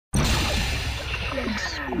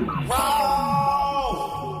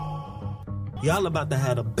Y'all about to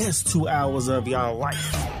have the best 2 hours of y'all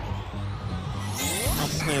life. I'm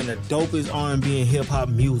playing the dopest R&B and hip-hop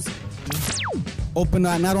music. Open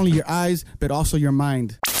not only your eyes, but also your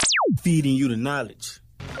mind. Feeding you the knowledge.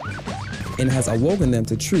 And has awoken them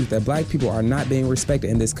to truth that black people are not being respected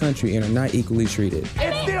in this country and are not equally treated.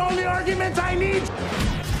 It's the only argument I need.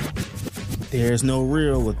 There's no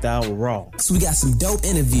real without raw. So we got some dope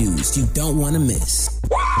interviews you don't want to miss.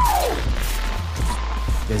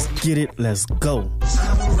 Let's get it, let's go.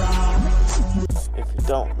 If you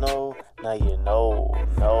don't know, now you know.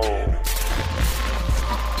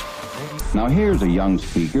 Now here's a young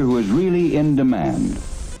speaker who is really in demand.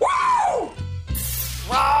 Wow!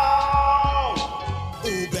 Wow!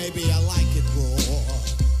 Ooh, baby, I like it raw.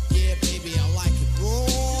 Yeah, baby, I like it raw.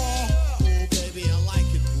 Ooh, baby, I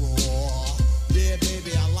like it raw. Yeah,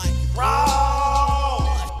 baby, I like it raw.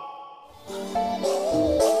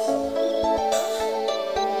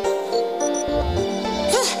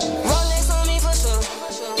 Rolex on me for sure.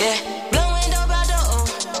 Yeah, blowing dope out the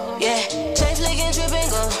yeah, chain flicking, dripping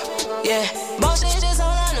go. Yeah, boss shit is all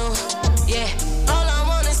I know. Yeah, all I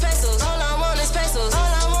want is pesos. All I want is pesos. All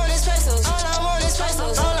I want is pesos. All I want is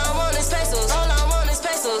pesos. All I want is pesos. All I want is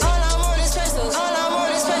pesos. All I want is pesos. All I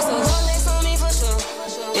want is pesos. Rolex on me for sure.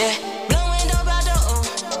 Yeah, blowing dope out the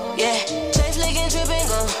yeah, chain flicking, dripping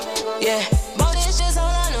go. Yeah, boss shit is all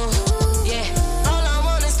I know. Yeah, all I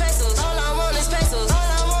want is pesos. All I want is pesos. All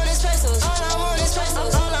I want is pesos. All I want is pesos.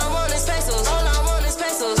 All I want is pesos. All I want is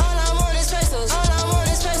pesos. All I want is pesos. All I want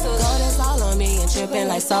is pesos. Gold is all on me and dripping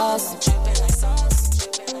like sauce.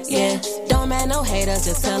 Yeah, don't man no haters,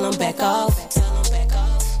 just tell them back off.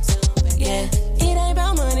 Yeah, it ain't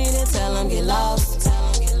about money, then tell them get lost.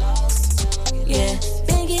 Yeah,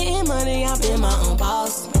 been getting money, I've been my own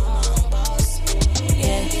boss.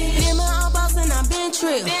 Yeah, been my own boss and I've been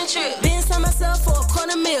tripped. Been selling myself for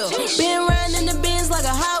 $250,000. Been riding in the Benz like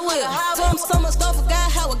a Hot Wheel. Told him so much stuff,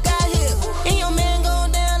 forgot how it got here. And your man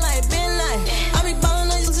going down like Ben Light. I be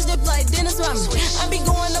ballin' on you just like Dennis Rodman. I be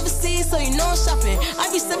going overseas, so you know I'm shopping. I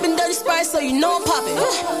be sipping dirty Sprite, so you know I'm popping.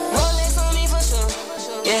 Rolex on me for sure.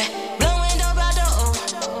 Yeah, blowing dope out the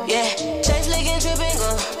yeah, chain flicking, dripping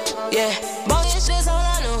go. Yeah, bogus shit's all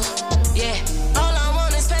I know. Yeah, all I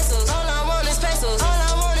want is pesos. All I want is pesos. All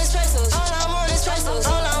I want is pesos. All I want is pesos.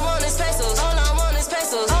 All I want is pesos. All I want is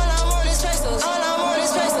pesos. All I want is pesos. All I want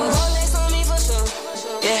is pesos. Rolex on me for sure.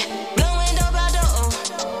 Yeah, blowing dope out the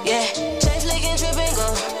yeah, chain flicking, dripping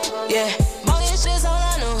go. Yeah, bogus shit's all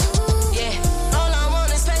I know. Yeah, all I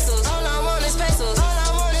want is pesos. All I want is pesos. All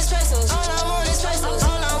I want is pesos. All I want is pesos.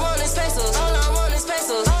 All I want is pesos. All I want is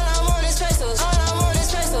pesos. All I want is pesos. All I want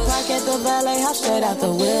is pesos. Park at the valet house, straight out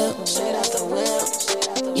the whip. Straight out the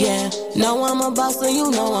whip. Yeah, know I'm a boss, so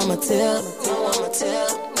you know I'm a tip.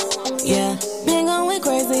 Yeah, been going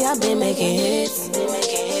crazy, I've been making hits.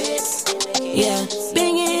 Yeah,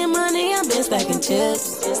 been getting money, I've been stacking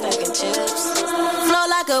chips. Flow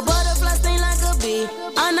like a butterfly, sting like a bee.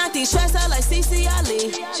 I knock these tracks out like CC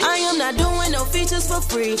Ali. I am not doing no features for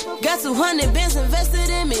free. Got 200 bands invested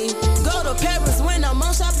in me. Go to Paris when I'm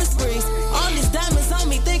on shopping sprees. All these diamonds on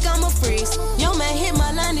me, think I'm a freeze. Yo man hit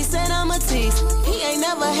my line, he said I'm a tease. He ain't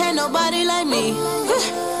never had nobody like me.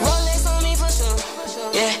 Rolex on me for sure.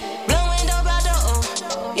 Yeah, blowing dope out the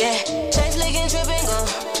yeah, chain flicking, dripping go.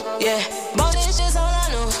 Yeah, bogus shit's all I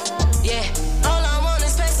know. Yeah, all I want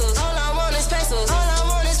is pesos. All I want is pesos. All I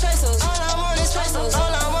want is pesos. All I want is pesos.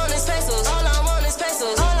 All I want is pesos. All I want is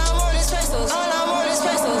pesos. All I want is pesos. All I want is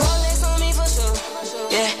pesos. Rolex on me for sure.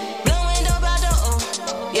 Yeah, blowing dope out the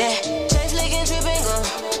yeah, chain flicking, dripping go.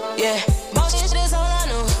 Yeah, bogus shit's all I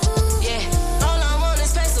know. Yeah, all I want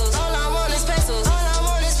is pesos. All I want is pesos. All I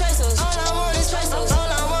want is pesos. All I want is pesos. All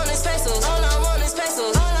I want is pesos. All I want is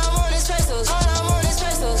pesos. All I want is pesos. All I want is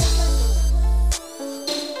pesos.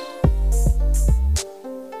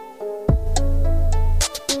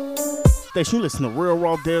 Station, you listen to Real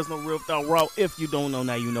Raw, there's no real without raw. If you don't know,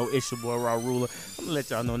 now you know. It's your boy Raw Ruler. I'm gonna let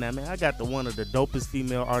y'all know now, man. I got one of the dopest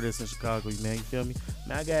female artists in Chicago, man. You feel me?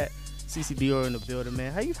 Man, I got CC Dior in the building,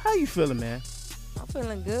 man. How you feeling, man? I'm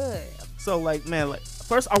feeling good. So, like, man, like,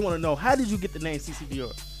 first I want to know, how did you get the name CC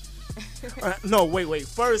Dior? No, wait.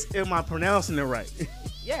 First, am I pronouncing it right?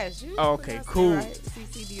 Yes, you. Okay, cool. Right.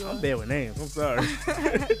 CC Dior. I'm bad with names. I'm sorry.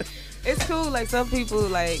 It's cool. Like, some people,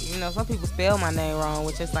 some people spell my name wrong,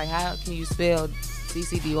 which is like, how can you spell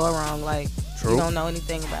CC Dior wrong? Like, True. You don't know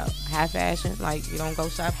anything about high fashion. Like, you don't go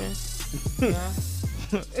shopping. You know?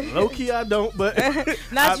 Low key, I don't, but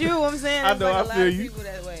not you. I'm saying I know. like I a lot feel of you. people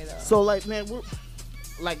that way though. So, like, man, what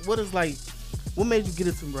what made you get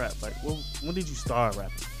into rap? Like, when did you start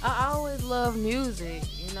rapping? I always loved music,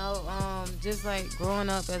 you know. Just like growing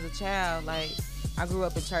up as a child, like I grew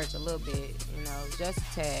up in church a little bit, you know, just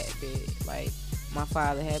a tad bit. Like my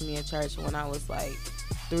father had me in church when I was like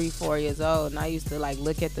 3-4 years old, and I used to like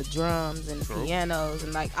look at the drums and the pianos,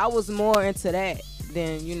 and like I was more into that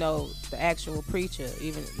than, you know, the actual preacher,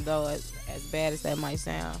 even though as bad as that might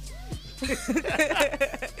sound.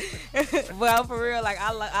 Well, for real, like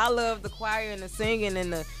I love the choir and the singing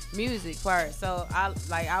and the music part. So I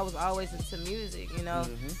was always into music, you know.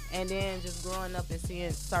 And then just growing up and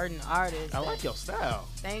seeing certain artists. I like your style.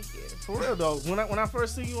 Thank you. For real though, when I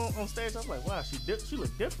first see you on stage, I was like, wow, she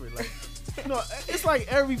look different. Like, you know, it's like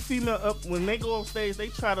every female up when they go on stage, they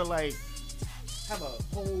try to like have a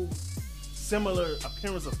whole similar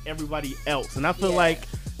appearance of everybody else, and I feel like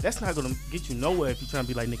that's not gonna get you nowhere if you're trying to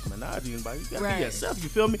be like Nicki Minaj or anybody. You gotta be yourself, you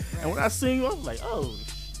feel me? And when I seen you, I was like, oh,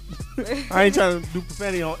 I ain't trying to do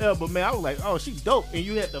profanity on air, but man, I was like, oh, she dope, and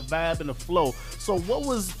you had the vibe and the flow. So what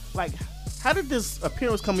was like? How did this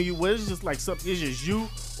appearance come to you? Was it just like something? Is just you,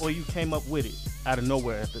 or you came up with it out of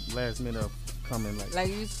nowhere at the last minute of coming? Like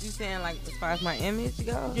you saying like as far as my image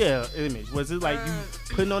goes? Yeah, image. Was it like you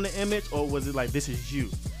putting on the image, or was it like this is you?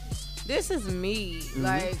 This is me.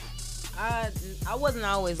 Like I wasn't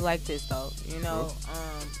always like this though, you know.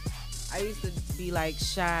 I used to be like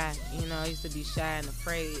shy, you know. I used to be shy and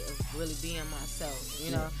afraid of really being myself,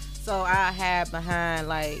 you know. So I hide behind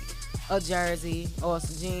like a jersey or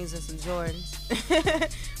some jeans and some Jordans.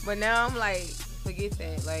 But now I'm like, forget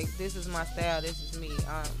that. Like, this is my style. This is me.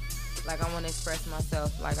 Like, I want to express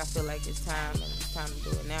myself. Like, I feel like it's time, and it's time to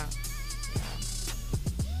do it now.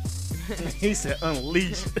 He said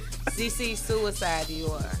unleash. CC Suicide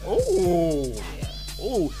Dior. Oh. Yeah.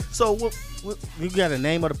 Oh. So what you got a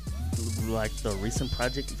name of the recent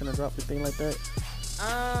project you finna drop, the thing like that?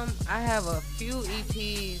 I have a few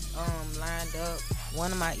EPs lined up.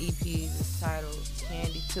 One of my EPs is titled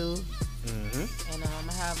Candy 2. And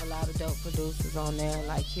I have a lot of dope producers on there,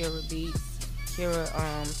 like Kira Beats. Kira,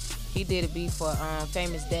 he did a beat for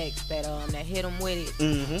Famous Dex that hit him with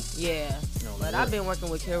it. Yeah. But I've been working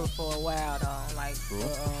with Kira for a while though, like for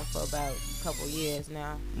about a couple years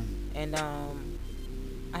now. And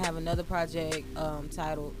I have another project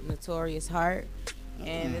titled Notorious Heart.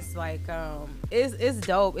 And it's like it's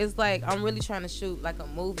dope. It's like I'm really trying to shoot like a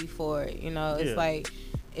movie for it, you know.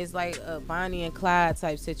 It's like a Bonnie and Clyde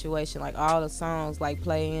type situation. Like all the songs like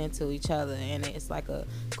play into each other, and it's like a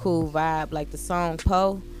cool vibe. Like the song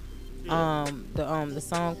Poe, the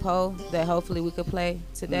song Poe that hopefully we could play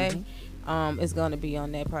today, is gonna be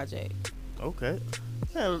on that project. Okay.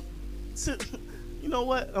 Yeah, you know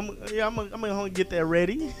what? I'm gonna get that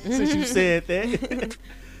ready since you said that.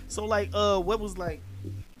 So like, what was like?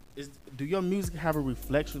 Do your music have a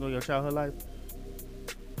reflection on your childhood life?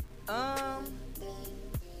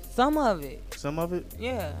 Some of it. Some of it?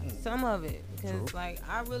 Yeah, some of it. Because like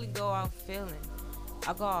I really go off feeling.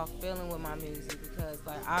 I go off feeling with my music because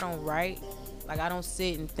like I don't write. Like I don't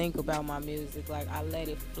sit and think about my music. Like I let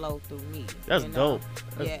it flow through me. That's dope.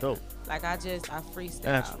 That's dope. Like I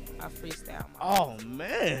freestyle. I freestyle. Oh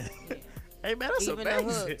man. Yeah. Hey man, that's even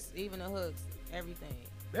amazing. Even the hooks, everything.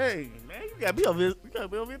 Hey man, you gotta be over here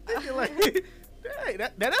thinking like, hey,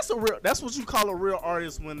 that's what you call a real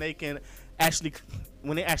artist when they can actually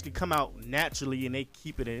come out naturally and they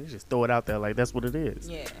keep it and just throw it out there like that's what it is.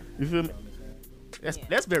 Yeah. You feel me?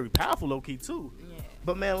 That's very powerful, low key too. Yeah.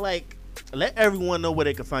 But man, like, let everyone know where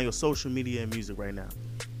they can find your social media and music right now.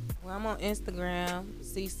 Well, I'm on Instagram,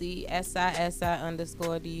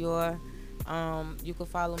 CCSISI_Dior. You can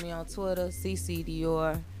follow me on Twitter, CC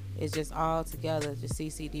Dior. It's just all together, just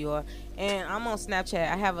CC Dior. And I'm on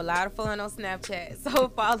Snapchat. I have a lot of fun on Snapchat, so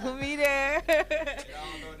follow me there.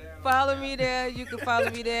 Follow me there. You can follow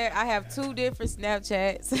me there. I have 2 different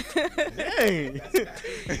Snapchats. Dang.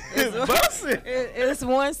 It's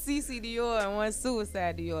one CC Dior and one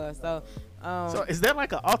Suicide Dior. So is that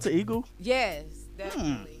like an alter ego? Yes,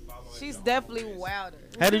 definitely. She's definitely wilder.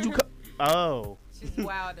 How did you Oh. She's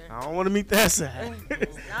wilder. I don't want to meet that side.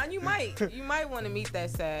 Now you might want to meet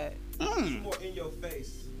that side. More in your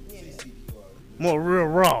face. Yeah. More real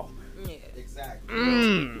raw. Yeah. Exactly.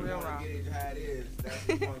 Real raw. Get it how it is. That's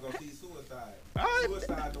when you want to go see Suicide.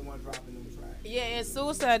 Suicide the one dropping them tracks. Yeah, and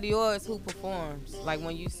Suicide Dior is who performs. Like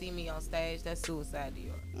when you see me on stage, that's Suicide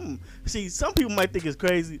Dior. See, some people might think it's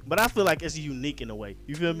crazy, but I feel like it's unique in a way.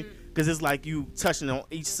 You feel me? Because it's like you touching on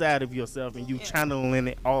each side of yourself and you channeling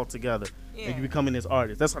it all together. Yeah. And you becoming this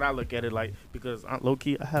artist. That's what I look at it like, because low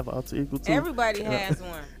key I have an alter ego too. Everybody has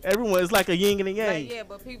one. Everyone, it's like a yin and a yang. Like, yeah,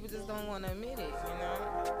 but people just don't want to admit it, you know?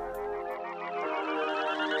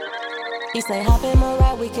 He say, hop in my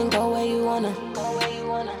ride, we can go where you wanna.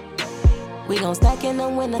 We gon' stack in the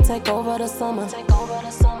winter, take over the summer.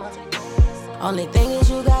 Only thing is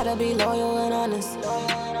you gotta be loyal and honest.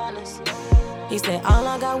 He said, all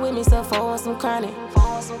I got with me so for some chronic.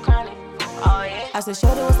 Oh, yeah. I said,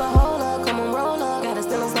 shorty, what's the hold up? Come on, roll up. Got a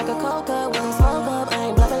stillness like a coca. When I smoke up, I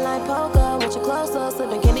ain't bluffing like poker. With you closer,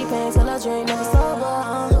 sipping candy paint till I drink, never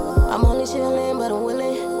sober. I'm only chillin', but I'm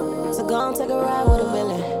willing to go and take a ride with a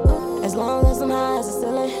villain. As long as I'm high as a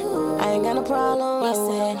ceiling, I ain't got no problem. He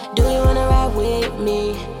said, do you wanna ride with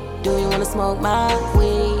me? Do you wanna smoke my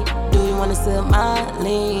weed? Do you wanna sip my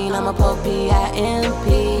lean? I'm a Pope P-I-M-P.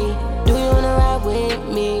 Do you wanna ride with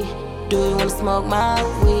me? Do you wanna smoke my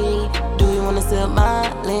weed? Do you wanna sip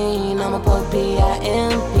my lean? I'm a Pope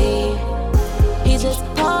P-I-M-P. He just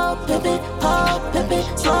Paul Pippin,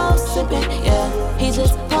 slow sippin', yeah. He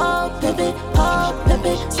just Paul Pippin,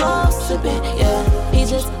 slow sippin', yeah. He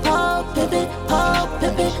just Paul Pippin,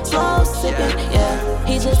 slow sippin', yeah.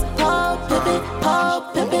 He just Paul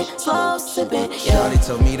Pippin, slow sippin', yeah. Shawty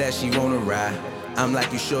told me that she wanna ride. I'm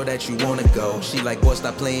like, you sure that you wanna go? She like, boy,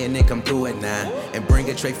 stop playing and come through it now. And bring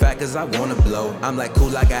a tray fat cause I wanna blow. I'm like, cool,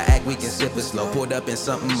 like I act, we can sip it slow. Poured up in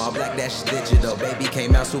something all black, that shit digital. Baby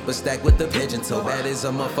came out super stacked with the pigeon toe. That is a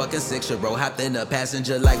motherfucking 6-year-old. Hopped in the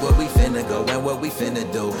passenger like, where we finna go and what we finna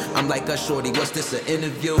do. I'm like, shorty, what's this, an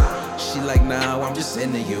interview? She like, nah, I'm just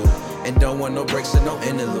into you. And don't want no breaks or no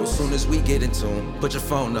interlude. Soon as we get in tune, put your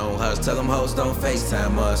phone on us. Tell them hoes don't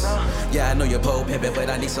FaceTime us. Yeah, I know you're pole pimpin', but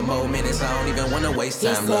I need some more minutes. I don't even wanna waste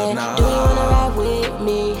time, love, nah. Do you wanna ride with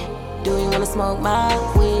me? Do you wanna smoke my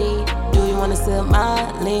weed? Do you wanna sip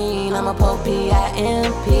my lean? I'm a Pope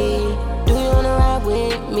P-I-M-P. Do you wanna ride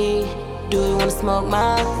with me? Do you wanna smoke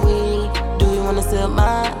my weed? Do you wanna sip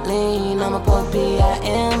my lean? I'm a Pope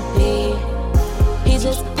P-I-M-P. He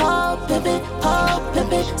just Paul Pippin,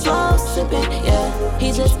 slow sippin', yeah.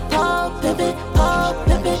 He just Paul Pippin,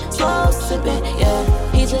 slow sippin',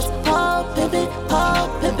 yeah. He just Paul Pippin,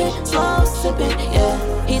 slow sippin',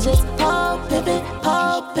 yeah. He just Paul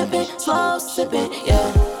Pippin, slow sippin',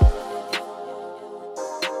 yeah.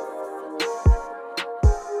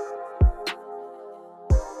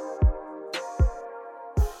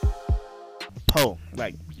 Poe,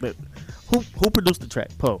 like, who produced the track?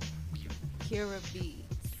 Poe.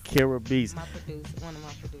 Kira Beats. My producer, one of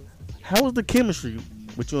my producers. How was the chemistry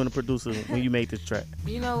with you and the producer when you made this track?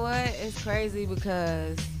 You know what? It's crazy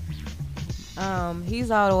because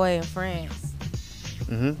he's all the way in France.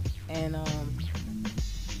 Mm-hmm. And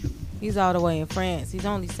he's all the way in France. He's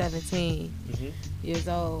only 17 years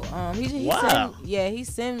old. Wow. He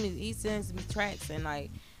sends me tracks and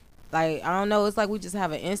like I don't know. It's like we just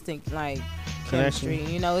have an instinct like chemistry.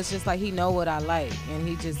 You know, it's just like he know what I like, and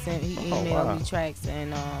he emailed me tracks,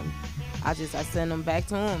 and I send them back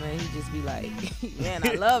to him, and he just be like, man,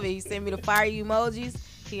 I love it. He sent me the fire emojis.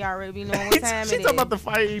 He already be knowing what time it is. She talking about the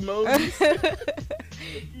fire emojis.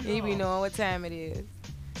 He be knowing what time it is.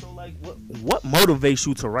 So like, what motivates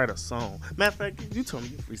you to write a song? Matter of fact, you told me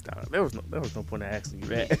you freestyle. There was no point in asking you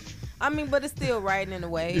that. I mean, but it's still writing in a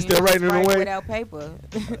way. It's still writing in a way without paper.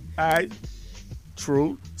 All right.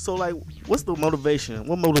 True. So, like, what's the motivation?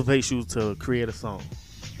 What motivates you to create a song?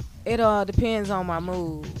 It all depends on my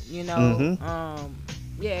mood, you know.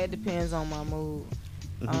 Yeah, it depends on my mood.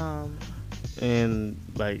 And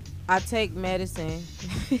like, I take medicine.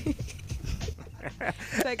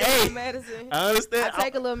 Take a little medicine. I understand. I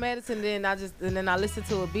take a little medicine, then I listen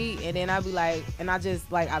to a beat, and then I be like, and I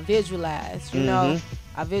just like I visualize, you know.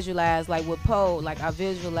 I visualize like with Poe, like I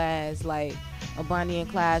visualize like a Bonnie and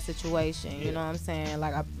Clyde situation, you know what I'm saying?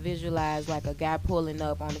 Like I visualize like a guy pulling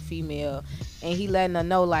up on a female and he letting her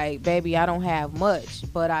know like, baby, I don't have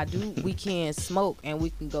much, but we can smoke and we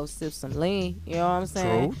can go sip some lean, you know what I'm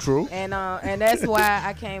saying? True. And that's why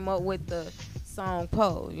I came up with the song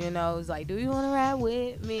Poe, you know. It's like, do you want to ride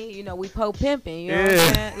with me? You know, we Poe pimping, you know what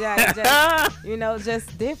I'm saying? Yeah, just, you know,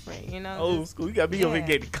 just different, you know. Old school. You got to be over here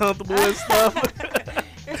getting comfortable and stuff.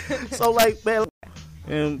 So like, man,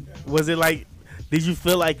 and was it like, did you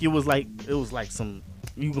feel like it was like some,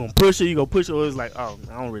 you gonna push it, or it was like, oh,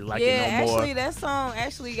 I don't really like it no more? Actually, that song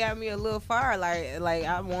actually got me a little far. Like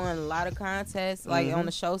I won a lot of contests, like on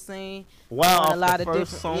the show scene. Wow, a lot the of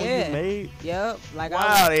first different song you made. Yep. Like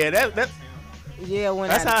wow, that's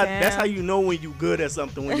that's how you know when you good at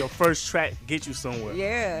something, when your first track gets you somewhere.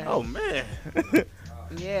 Yeah. Oh man.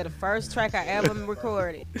 Yeah, the first track I ever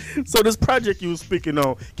recorded. So this project you was speaking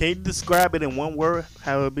on, can you describe it in one word?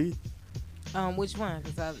 How it be? Which one?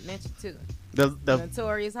 Because I mentioned two. The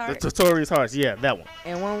Notorious Hearts. The Notorious Hearts, yeah, that one.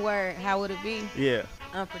 In one word, how would it be? Yeah.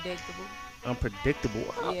 Unpredictable. Unpredictable.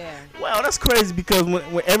 Yeah. Wow, that's crazy because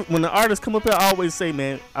when the artists come up here, I always say,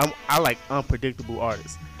 man, I like unpredictable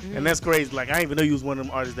artists. And that's crazy. Like, I didn't even know you was one of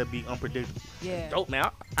them artists that be unpredictable. Yeah. Dope, man.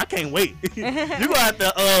 I can't wait. You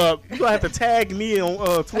gonna have to tag me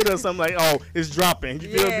on Twitter or something like, oh, it's dropping. You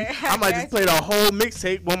feel me? I might just play the whole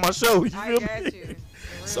mixtape on my show. You feel me? You.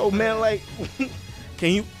 So, man, like,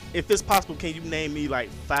 can you, if it's possible, can you name me like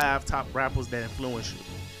 5 top rappers that influence you?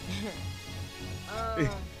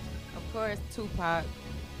 Of course, Tupac.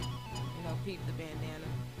 You know, peep the bandana.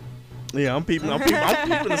 Yeah, I'm peeping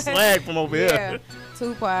the swag from over here.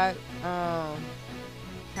 Tupac,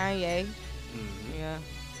 Kanye. Yeah.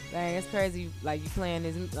 Dang, it's crazy. Like, you playing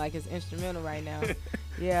his like his instrumental right now.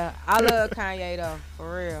 Yeah, I love Kanye though,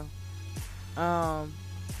 for real.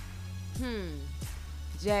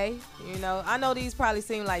 Jay, you know, I know these probably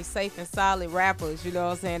seem like safe and solid rappers, you know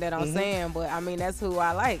what I'm saying, that I'm saying, but I mean, that's who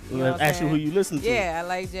I like. You know what I'm saying? Who you listen to. Yeah, I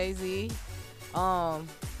like Jay-Z.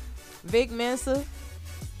 Vic Mensa.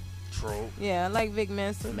 True. Yeah, I like Vic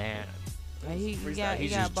Mensa. Man. He got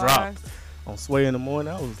just bars. dropped on Sway in the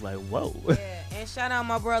Morning. I was like, whoa. Yeah, and shout out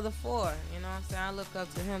my brother Four. You know what I'm saying? I look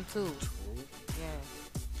up to him too. True. Yeah.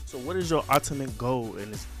 So what is your ultimate goal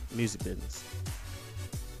in this music business?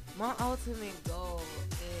 My ultimate goal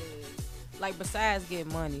is, like, besides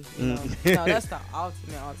getting money, you know, no, that's the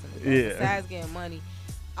ultimate goal. Yeah. Besides getting money,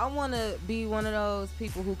 I want to be one of those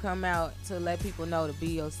people who come out to let people know to be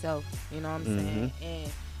yourself, you know what I'm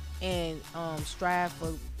saying? And strive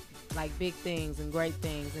for, like, big things and great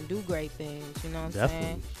things and do great things, you know what I'm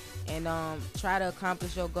saying? And try to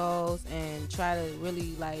accomplish your goals and try to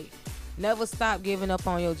really, like, never stop giving up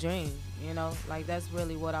on your dream. You know, like, that's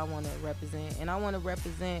really what I want to represent. And I want to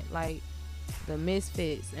represent, like, the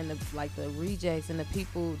misfits and the rejects and the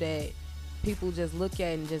people that people just look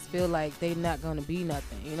at and just feel like they not going to be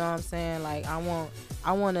nothing. You know what I'm saying? Like, I want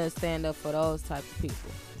to stand up for those type of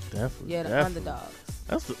people. Definitely. Yeah, the underdogs.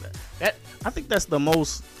 I think that's the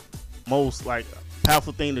most like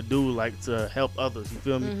powerful thing to do, like, to help others. You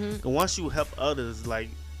feel me? And once you help others, like,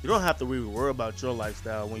 you don't have to really worry about your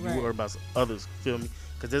lifestyle when you worry about others. Feel me?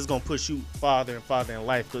 Because it's gonna push you farther and farther in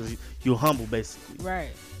life because you're humble, basically.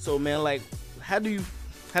 Right. So, man, like, how do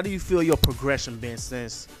you feel your progression been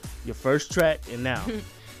since your first track and now?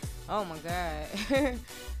 Oh my God.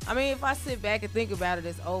 I mean, if I sit back and think about it,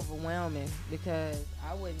 it's overwhelming because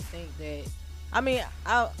I wouldn't think that. I mean,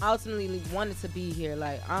 I ultimately wanted to be here.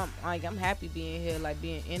 Like, I'm happy being here, like,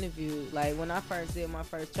 being interviewed. Like, when I first did my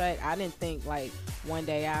first track, I didn't think, like, one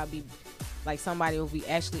day I'll be, like, somebody will be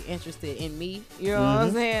actually interested in me. You know what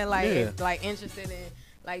I'm saying? Like, like, interested in,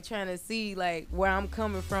 like, trying to see, like, where I'm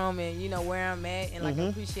coming from and, you know, where I'm at and, like,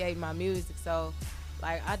 appreciate my music. So,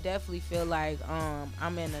 like, I definitely feel like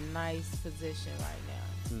I'm in a nice position right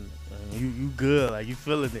now. You good. Like, you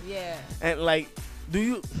feeling it. Yeah. And, like,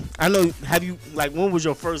 have you, like, when was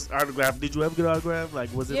your first autograph? Did you ever get an autograph?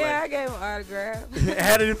 Like, was it I gave an autograph.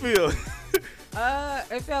 How did it feel?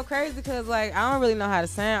 It felt crazy because, like, I don't really know how to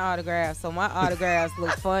sign autographs, so my autographs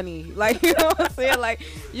look funny. Like, you know what I'm saying? Like,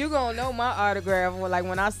 you gonna know my autograph, like,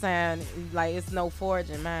 when I sign, like, it's no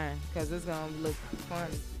forging mine because it's gonna look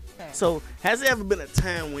funny. Okay. So, has there ever been a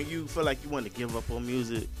time when you feel like you wanted to give up on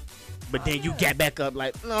music, but then you got back up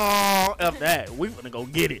like, no, F that, we gonna go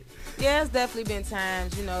get it? Yeah, it's definitely been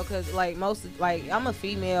times, you know, because, like, I'm a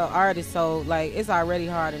female artist, so, like, it's already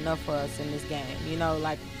hard enough for us in this game, you know,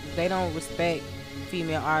 like, they don't respect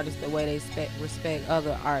female artists the way they respect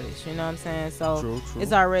other artists, you know what I'm saying? So true.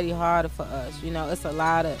 It's already harder for us, you know. It's a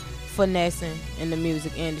lot of finessing in the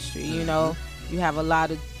music industry, you know. You have a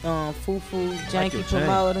lot of foo-foo, janky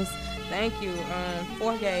promoters. Thank you.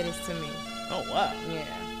 Ford gave this to me. Oh, wow. Yeah,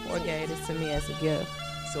 Ford gave this to me as a gift.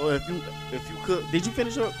 So if you could, did you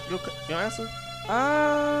finish your answer?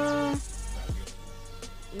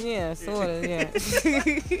 Yeah, sort of, yeah.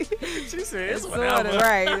 She said it's sort of,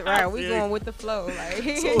 right. We going with the flow, like.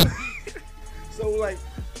 So, like,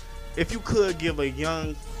 if you could give a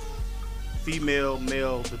young female,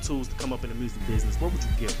 male the tools to come up in the music business, what would you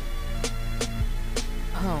give them?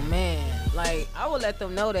 Oh man, like, I would let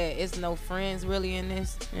them know that it's no friends really in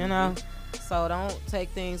this, you know. So don't take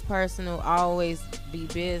things personal. Always be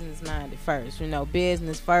business minded first, you know.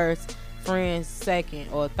 Business first, friends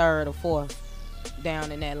second or third or fourth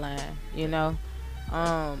down in that line, you know.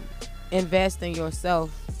 Invest in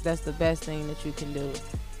yourself. That's the best thing that you can do.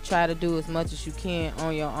 Try to do as much as you can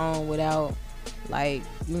on your own without, like,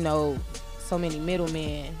 you know, so many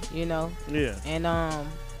middlemen, you know. Yeah. And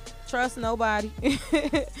trust nobody.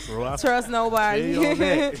 Trust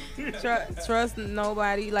nobody. Trust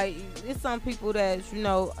nobody. Like, it's some people that, you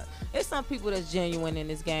know, it's some people that's genuine in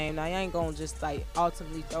this game. Now, you ain't gonna just like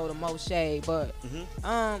ultimately throw the most shade, but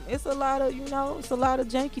it's a lot of, it's a lot of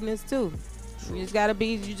jankiness too. True. You just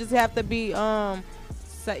have to be,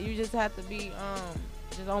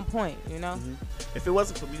 just on point, If it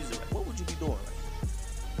wasn't for music, like, what would you be doing?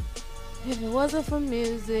 If it wasn't for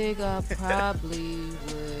music, I probably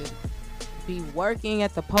would be working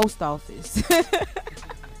at the post office.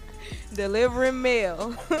 Delivering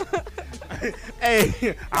mail.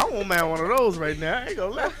 Hey, I want one of those right now. I ain't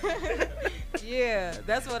gonna lie. Yeah,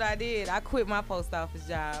 that's what I did. I quit my post office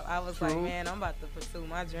job. I was like, man, I'm about to pursue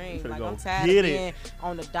my dream. Like, I'm tired of being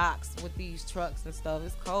on the docks with these trucks and stuff.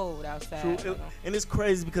 It's cold outside. True. And it's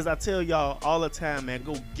crazy because I tell y'all all the time, man,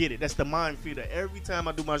 go get it. That's the mind feeder. Every time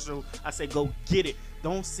I do my show, I say, go get it.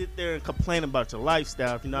 Don't sit there and complain about your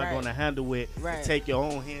lifestyle if you're not going to handle it. Right. Take your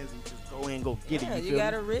own hands and just go in and go get it. You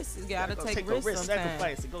got to risk. You got to take a risk sometimes.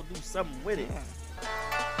 Sacrifice and go do something with it.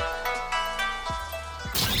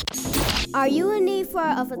 Are you in need for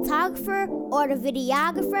a photographer or a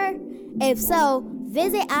videographer? If so,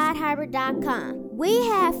 visit oddhybrid.com. We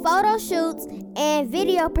have photo shoots and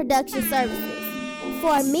video production services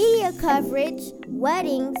for media coverage,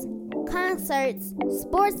 weddings, concerts,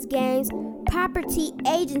 sports games, property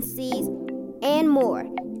agencies, and more.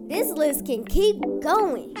 This list can keep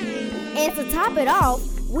going. And to top it off,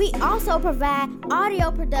 we also provide audio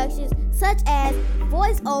productions such as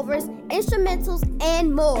voiceovers, instrumentals,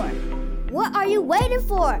 and more. What are you waiting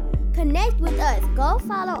for? Connect with us. Go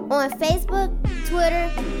follow on Facebook, Twitter,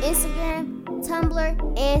 Instagram, Tumblr,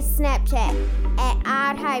 and Snapchat at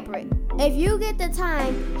Odd Hybrid. If you get the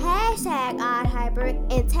time, hashtag Odd Hybrid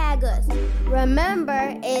and tag us.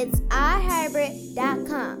 Remember, it's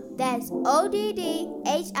oddhybrid.com. That's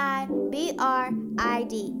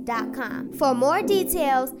oddhybrid.com. For more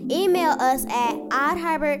details, email us at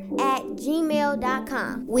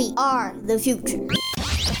oddhybrid@gmail.com. We are the future.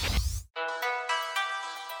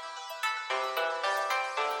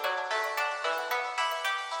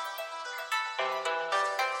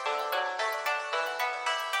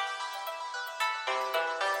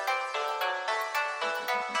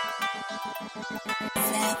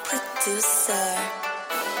 Producer.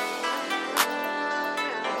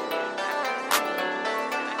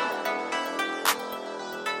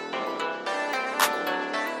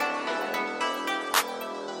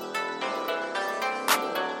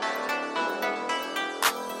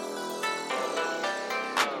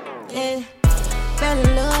 Yeah, fell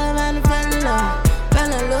in love and I fell in love.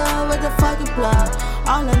 Fell in love with the fucking blood.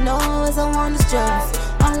 All I know is I want the drugs.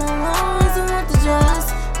 All I want is I want the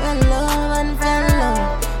drugs. Fell in love and I fell in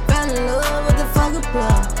love. Fell in love with the fucking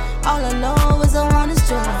blood. All I know is I want is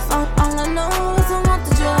drugs. All I know is I want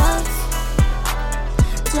the drugs.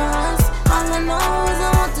 Drugs. All I know is I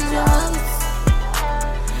want the drugs.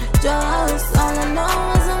 Drugs. All I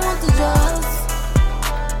know is I want the drugs.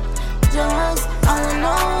 Drugs. All I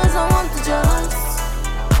know is I want the drugs.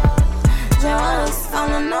 Drugs. All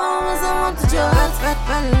I know is I want the drugs.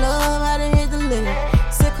 Fell in love, I done hit the lick.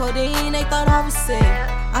 Sick codeine, they thought I was sick.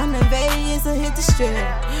 I'm in Vegas, I hit the strip.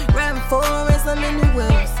 Rapping forest, I'm in the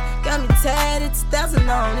wheels. Got me tatted, 2,000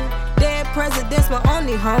 on it. Dead president's my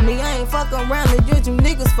only homie. I ain't fuck around and judge you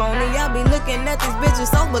niggas phony. I be looking at these bitches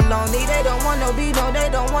so baloney. They don't want no beat, no, they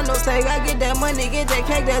don't want no steak. I get that money, get that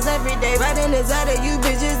cake, that's every day. Right in the side of you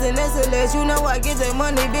bitches and that's a list. You know I get that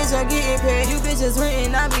money, bitch, I'm getting paid. You bitches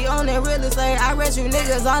renting, I be on that real estate. I rest you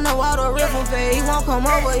niggas, I know all the rhythm fade. He won't come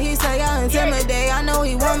over, he say I intimidate. I know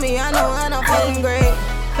he want me, I know and I'm feeling great.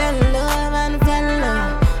 Fell in love and I fell in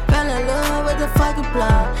love. Fell in love with the fucking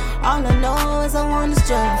blood. All I know is I want is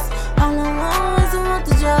drugs. All I want is I want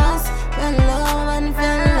the drugs. Fell in love and I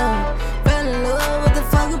fell in love. Fell in love with the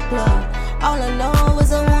fucking blood. All I know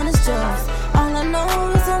is I want is drugs. All I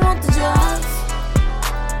know is I want the drugs.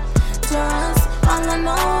 Drugs. All I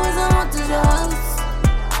know is I want the drugs.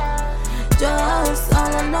 Drugs.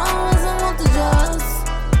 All I know is I want the drugs.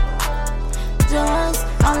 Drugs.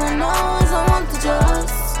 All I know is I want the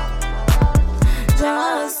drugs.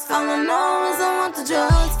 Drugs. All I know is I want the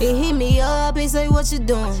drugs. He hit me up, he say what you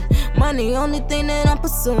doing. Money only thing that I'm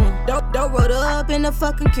pursuing. Dope rolled up in the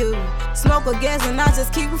fucking cube. Smoke or gas and I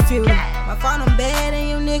just keep refusing. My phone I'm bad and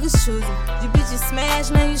you niggas choosing. You bitches smash,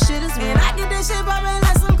 man, you shit is real. And I get this shit poppin'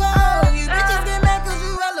 like some gold. You bitches get mad cause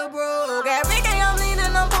you hella broke. Every day I'm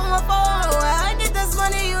leaning up on my phone. I get this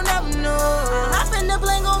money you never know. Hop in the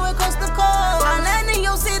plane going across the coast. I land in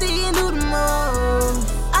your city and do the most.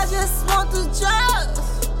 I just want the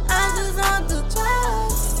drugs. I just want the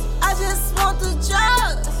drugs. I just want the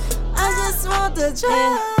drugs. I just want the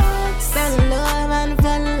drugs. Fell in love and I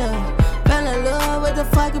fell in love. Fell in love with the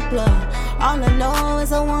fucking blood. All I know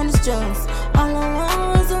is I want is drugs. All I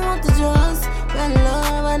want is I want the drugs. Fell in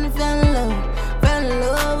love, I done fell in love. Fell in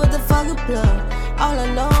love with the fucking plug. All I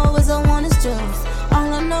know is I want is drugs.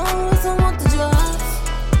 All I know is I want the drugs.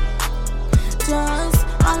 Drugs.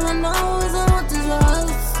 All I know is I want the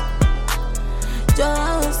drugs.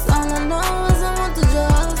 Drugs. All I know is I want the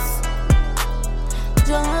drugs.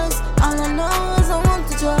 Drugs. All I know is I want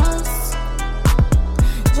the drugs.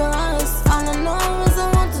 Drugs. All I know is I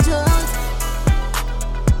want the drugs.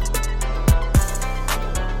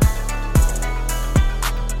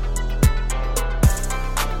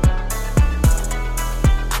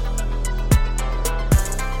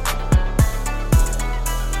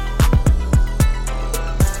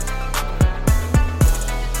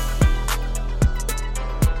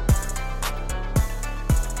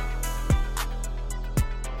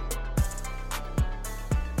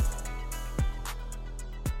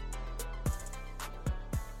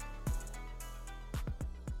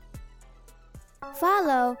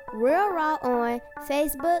 Follow Real Raw on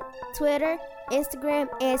Facebook, Twitter, Instagram,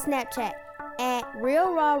 and Snapchat at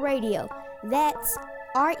Real Raw Radio. That's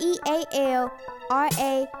RealRawW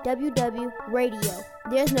Radio.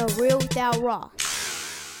 There's no real without raw.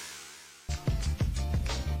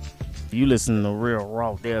 You listen to Real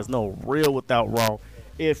Raw. There's no real without raw.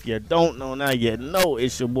 If you don't know now, you know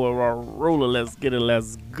it's your boy Raw Ruler. Let's get it.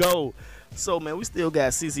 Let's go. So, man, we still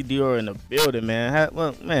got CC Dior in the building, man.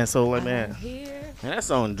 Man, that's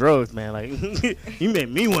on drugs, man. Like, you made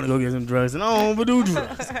me want to go get some drugs, and I don't do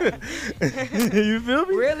drugs. You feel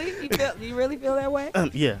me? Really? You really feel that way?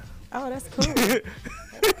 Yeah. Oh, that's cool.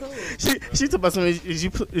 That's cool. She talked about something. Is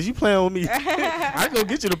you playing with me? I go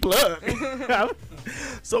get you the plug.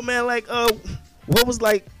 So, man, like, what was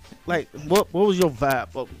like? What was your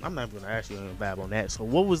vibe? Well, I'm not gonna ask you any vibe on that. So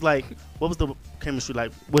what was the chemistry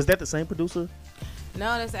like? Was that the same producer?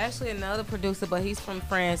 No, that's actually another producer, but he's from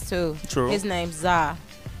France too. True. His name's Za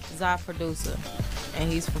producer, and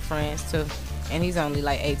he's from France too, and he's only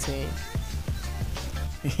like 18.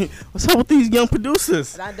 What's up with these young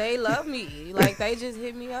producers? They love me. Like, they just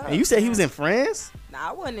hit me up. And you said he was in France? Nah,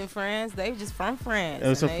 I wasn't in France. They just from France. They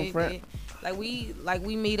was from France. We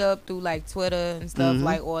meet up through like Twitter and stuff,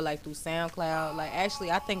 or through SoundCloud. Like,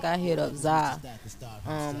 actually, I think I hit up Za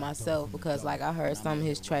myself because like I heard some of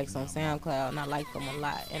his tracks on SoundCloud and I liked them a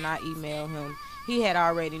lot. And I emailed him. He had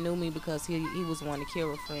already knew me because he was one of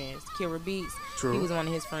Kira friends, Kira Beats. True. He was one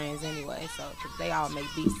of his friends anyway, so they all make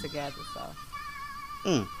beats together. So.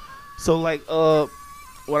 So like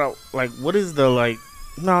what is the like?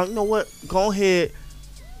 No, you know what? Go ahead.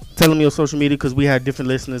 Tell them your social media because we have different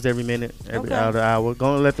listeners every minute, every hour.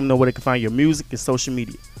 Go and let them know where they can find your music and social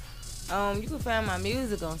media. You can find my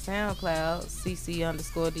music on SoundCloud,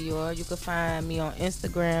 CC_Dior. You can find me on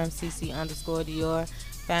Instagram, CC_Dior.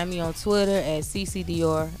 Find me on Twitter at CC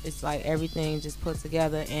Dior. It's like everything just put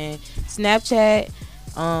together. And Snapchat,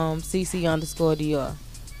 CC_Dior.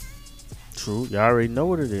 True. You already know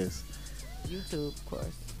what it is. YouTube, of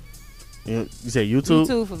course. You say YouTube?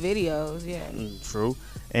 YouTube for videos, yeah. True.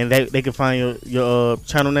 And they can find your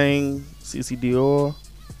channel name, CC Dior.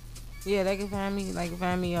 Yeah, they can find me.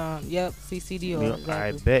 CC Dior. Yeah, exactly.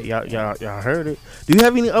 I bet y'all heard it. Do you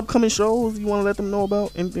have any upcoming shows you want to let them know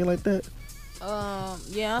about? Anything like that?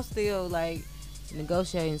 Yeah, I'm still like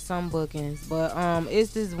negotiating some bookings, but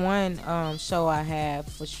it's this one show I have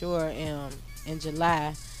for sure in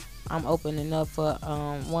July. I'm opening up for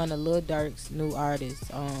one of Lil Durk's new artists,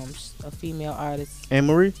 a female artist. Anne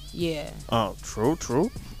Marie? Yeah. Oh, true.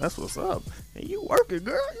 That's what's up. And you working,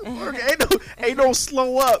 girl. You working. ain't no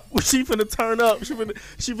slow up. She finna turn up. She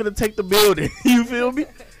finna take the building. You feel me?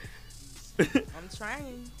 I'm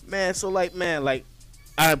trying. Man, so like,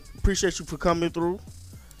 I appreciate you for coming through.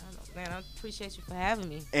 Man, I appreciate you for having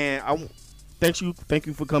me. And thank you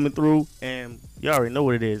for coming through. And you already know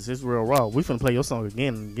what it is. It's Real Raw. We finna play your song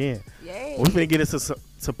again and again. Yay. We finna get it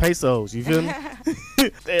to pesos. You feel me?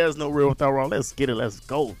 There's no real without raw. Let's get it. Let's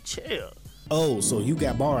go. Chill. Oh, so you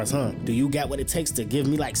got bars, huh? Do you got what it takes to give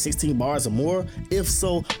me like 16 bars or more? If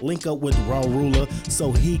so, link up with Raw Ruler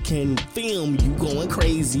so he can film you going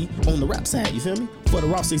crazy on the rap side, you feel me? For the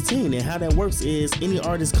Raw 16, and how that works is any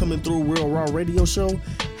artist coming through Real Raw radio show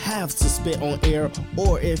have to spit on air,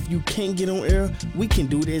 or if you can't get on air, we can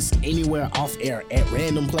do this anywhere off air at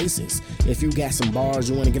random places. If you got some bars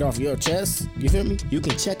you want to get off your chest, you feel me? You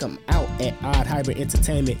can check them out at Odd Hybrid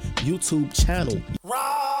Entertainment YouTube channel.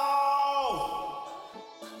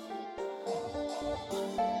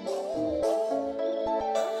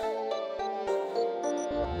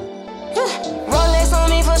 Rolex on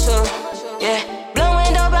me for sure, yeah.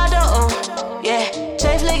 Blowing dope out the yeah.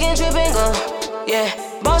 Chain flicking, tripping, go, yeah.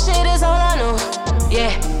 Boss shit is all I know.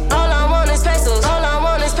 Yeah, all I want is pesos. All I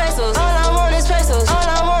want is pesos. All I want is pesos. All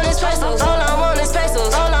I want is pesos. All I want is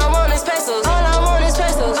pesos. All I want is pesos. All I want is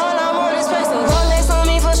pesos. All I want is pesos. Rolex on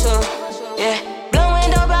me for sure. Yeah, blowing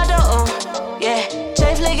dope out the O. Yeah,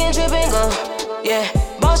 chain flicking, dripping go. Yeah,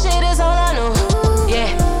 bullshit is all I know.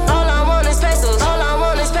 Yeah, all I want is pesos. All I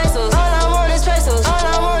want is pesos. All I want is pesos. All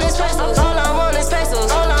I want is pesos. All I want is pesos.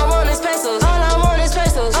 All I want is pesos. All I want is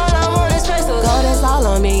pesos. All I want is pesos. Gold is all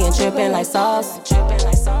on me and dripping like sauce.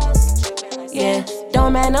 Yeah,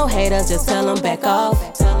 don't man no haters, just tell them back off.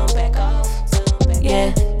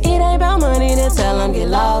 Yeah, it ain't about money, then tell them get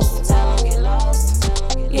lost.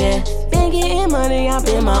 Yeah, been getting money, I've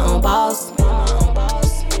been my own boss.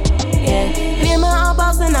 Yeah, been my own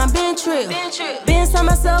boss and I've been tripped. Been selling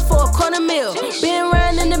myself for $250,000. Been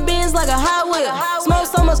riding in the Benz like a Hot Wheel. Smoke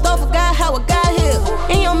so much dope, forgot how I got here.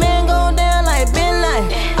 And your man going down like Ben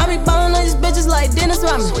Light. I be ballin' on these bitches like Dennis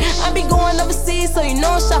Rodman. I be going overseas, so you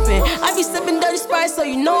know I'm shopping. I be sipping dirty Sprite, so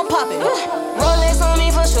you know I'm popping. Rolex on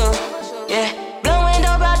me for sure. Yeah, blowing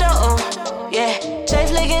dope out the O. Yeah, chain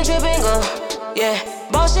flicking, dripping go. Yeah,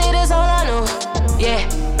 bullshit is all I know. Yeah,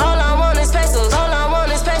 all I want is pesos. All I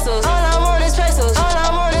want is pesos. All I want is pesos. All I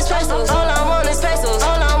want is pesos. All I want is pesos.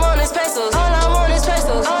 All I want is pesos. All I want is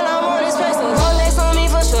pesos. All I want is pesos. Rolex on me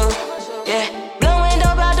for sure. Yeah, blowing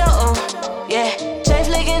dope out the O. Yeah, chain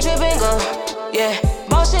flicking, dripping go. Yeah,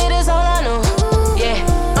 bullshit is all I know. Yeah,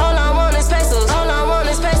 all I want is pesos. All I want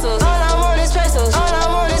is pesos. All I want is pesos. All I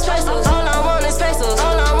want is pesos. All I want is pesos.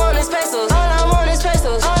 All I want is pesos. All I want is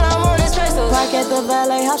pesos. All I want is pesos. Park at the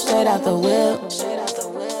valet, hop straight out the whip.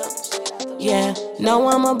 Yeah, know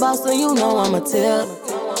I'm a boss, so you know I'm a tip.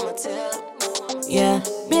 Yeah,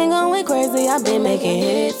 been going crazy, I've been making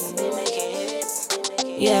hits.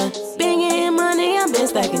 Yeah, been getting money, I've been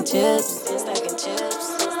stacking chips.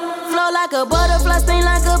 Flow like a butterfly, sting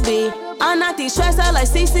like a bee. I knock these tracks out like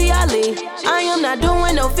CC Ali. I am not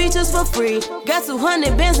doing no features for free. Got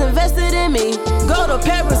 200 bands invested in me. Go to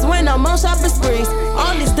Paris when I'm on shopping sprees.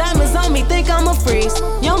 All these diamonds on me think I'm a freeze.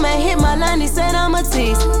 Yo man hit my line, he said I'm a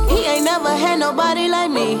tease. He ain't never had nobody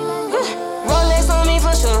like me. Rolex on me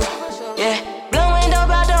for sure. Yeah, blowing dope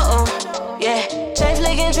out the O. Yeah, chain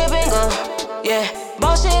flicking, dripping go. Yeah,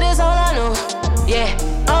 bullshit is all I know. Yeah,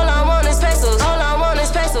 all I want is pesos. All I want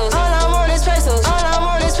is pesos. All I want is pesos. All I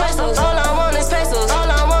want is pesos. All I want is pesos. All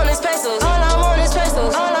I want is pesos. All I want is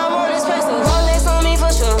pesos. All I want is pesos. Rolex on me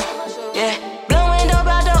for sure. Yeah, blowing dope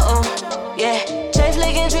out the O. Yeah, chain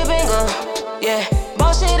flicking, dripping go. Yeah,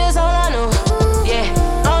 bullshit is all I know. Yeah,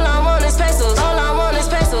 all I want is pesos. All I want is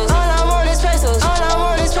pesos. All I want is pesos. All I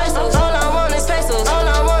want is pesos. All I want is pesos. All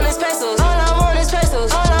I want is pesos. All I want is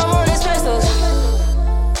pesos. All I want is pesos.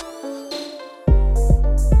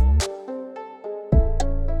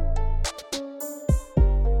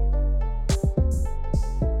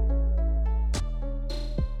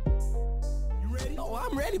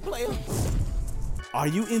 Are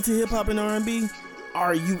you into hip hop and R&B?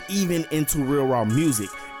 Are you even into Real Raw music?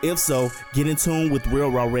 If so, get in tune with Real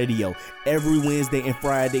Raw Radio every Wednesday and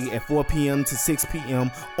Friday at 4 p.m. to 6 p.m.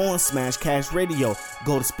 on Smash Cash Radio.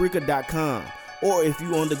 Go to Spreaker.com. Or if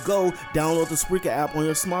you on the go, download the Spreaker app on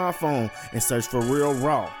your smartphone and search for Real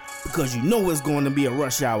Raw. Because you know it's going to be a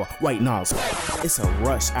rush hour. Wait, no, it's a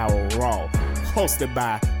Rush Hour Raw. Hosted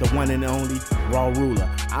by the one and only Raw Ruler.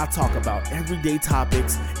 I talk about everyday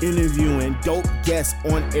topics, interviewing dope guests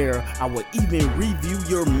on air. I will even review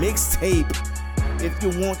your mixtape if you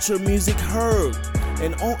want your music heard.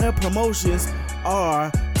 And on-air promotions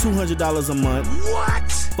are $200 a month.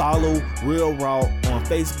 What? Follow Real Raw on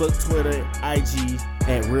Facebook, Twitter, IG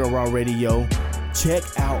at Real Raw Radio. Check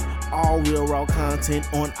out all Real Raw content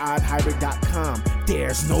on oddhybrid.com.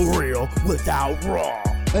 There's no real without Raw.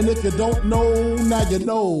 And if you don't know, now you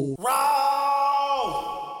know.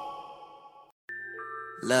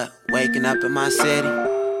 Look, waking up in my city,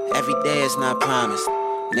 every day is not promised.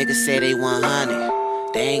 Niggas say they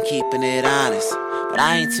 100, they ain't keeping it honest. But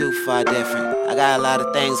I ain't too far different. I got a lot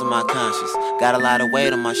of things on my conscience, got a lot of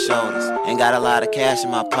weight on my shoulders, and got a lot of cash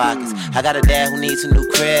in my pockets. I got a dad who needs a new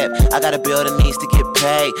crib, I got a bill that needs to get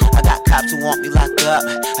paid. I got cops who want me locked up,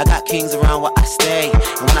 I got kings around where I stay.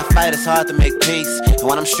 And when I fight, it's hard to make peace, and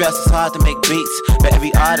when I'm stressed, it's hard to make beats. But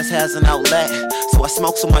every artist has an outlet, so I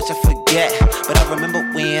smoke so much I forget. But I remember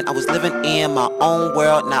when I was living in my own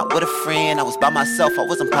world, not with a friend. I was by myself, I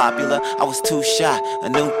wasn't popular, I was too shy, a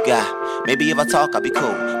new guy. Maybe if I talk, I'll be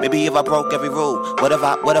cool. Maybe if I broke every rule. What if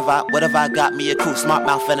I got me a cool smart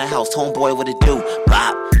mouth in the house, homeboy, what it do?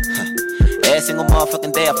 Bop. Ever single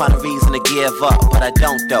motherfucking day I find a reason to give up. But I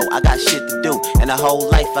don't though, I got shit to do, and the whole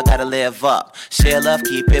life I gotta live up. Share love,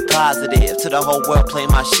 keep it positive, to the whole world play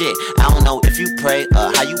my shit. I don't know if you pray,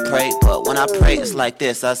 how you pray, but when I pray it's like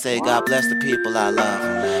this. I say, God bless the people I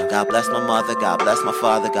love. God bless my mother, God bless my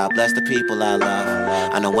father, God bless the people I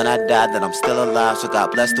love. I know when I die that I'm still alive, so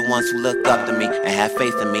God bless the ones who look up to me and have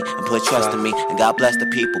faith in me and put trust in me. And God bless the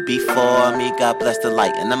people before me, God bless the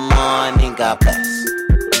light in the morning, God bless.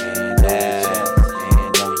 And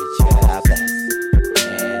hand on your chest, God bless.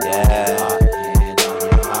 And hand on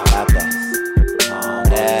your heart, God bless. Palm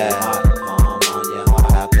on your heart,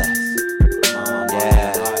 God bless.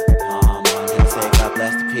 Palm on your say, God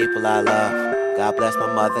bless the people I love. God bless my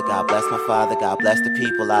mother, God bless my father, God bless the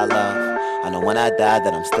people I love. I know when I die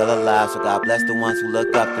that I'm still alive, so God bless the ones who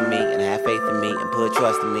look up to me and have faith in me and put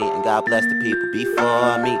trust in me. And God bless the people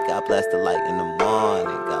before me, God bless the light in the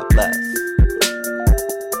morning, God bless.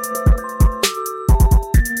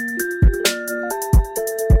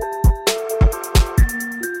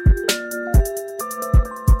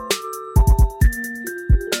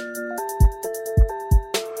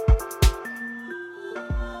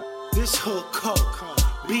 This hook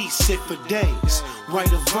coke, be sick for days.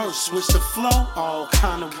 Write a verse, switch the flow, all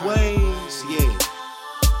kind of ways, yeah.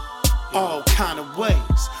 All kind of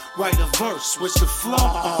ways. Write a verse, switch the flow,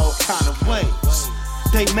 all kind of ways.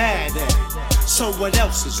 They mad at it, so what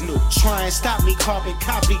else is new? Try and stop me, carbon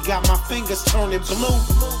copy, got my fingers turning blue.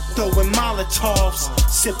 Throwing Molotovs,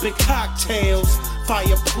 sipping cocktails.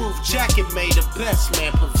 Fireproof jacket made the best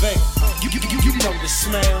man prevail. You know the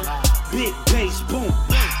smell. Big bass, boom.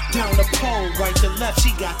 Down the pole, right to left,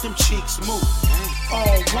 she got them cheeks move.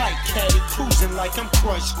 All white, caddy cruising like I'm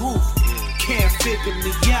crushed groove. Can't figure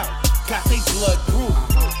me out, got they blood brew.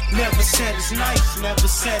 Never said it's nice, never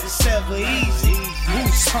said it's ever easy.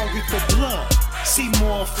 Roots hungry for blood, see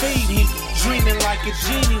more feed me. Dreaming like a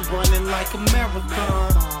genie, running like a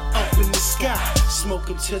marathon. Up in the sky,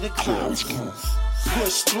 smoking to the clouds.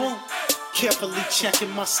 Push through. Carefully checking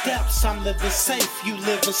my steps, I'm living safe, you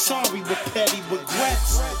living sorry with petty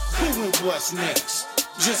regrets. Who and what's next?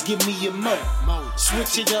 Just give me a mo.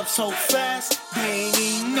 Switch it up so fast, they ain't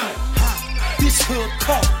even know. This hood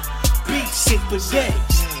coke, beat sick for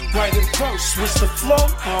days. Write a verse, switch the flow,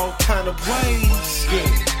 all kind of ways,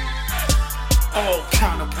 yeah. All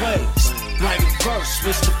kind of ways. Write a verse,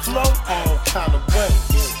 switch the flow, all kind of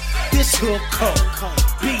ways. This hook coke,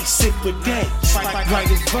 be sick for days. Write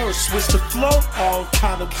a verse, switch the flow, all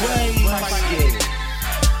kind of ways, yeah.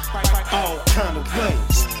 All kind of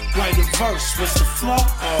ways. Write a verse, switch the flow,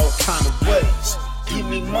 all kind of ways. Give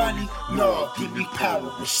me money, no, give me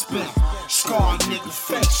power, respect. Scar nigga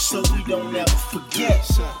face so we don't ever forget.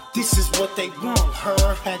 This is what they want,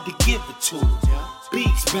 her had to give it to them.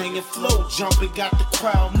 Beats banging, flow jumping, got the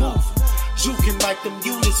crowd moving. Juking like them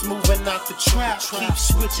units moving out the trap. Keep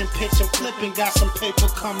switching, pitching, flipping, got some paper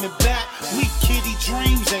coming back. Weak kitty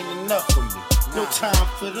dreams ain't enough for me. No time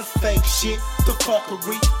for the fake shit, the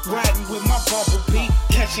fuckery. Riding with my bubble beat,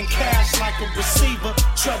 catching cash like a receiver.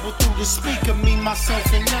 Trouble through the speaker, me, myself,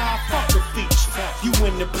 and I. Fuck the feature, you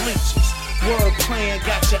in the bleachers. Word playing,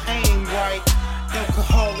 got your aim right.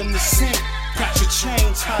 Alcohol in the sink, got your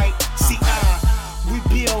chain tight. See, we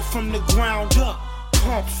build from the ground up.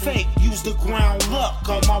 Pump fake, use the ground luck.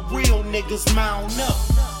 All my real niggas mount up.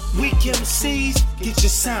 Weak MCs, get your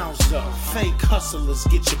sounds up. Fake hustlers,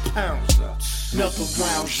 get your pounds up. Knuckle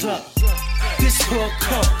rounds up. This hook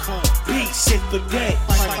coke, beat sick for days.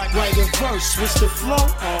 Write a verse, switch the flow,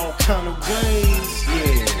 all kind of ways,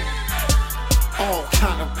 yeah. All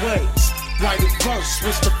kind of ways. Write a verse,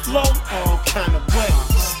 switch the flow, all kind of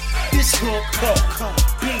ways. This hook coke,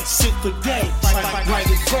 beat sick for days. Write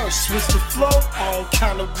a verse, switch the flow, all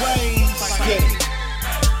kind of ways, yeah.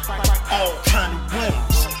 All kind of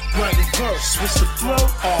ways. Write a verse, switch the flow,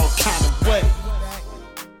 all kind of ways.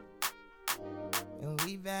 And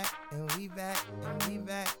we back, and we back, and we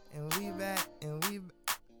back, and we back, and we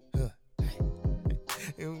back.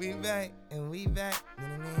 And we back, and we back.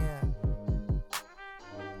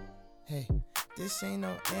 Hey, this ain't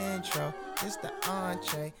no intro, this the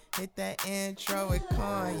entree. Hit that intro with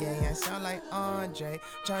Kanye, I sound like Andre.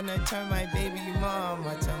 Tryna turn my baby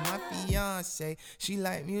mama to my fiance. She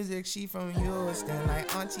like music, she from Houston,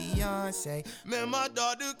 like Auntie Beyonce. Man, my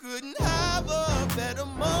daughter couldn't have a better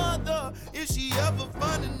mother. If she ever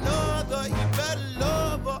find another, you better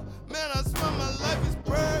love her. Man, I swear my life is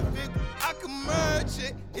perfect, I can merge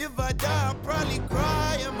it. If I die, I'll probably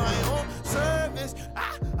cry in my own service.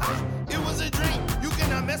 It was a dream, you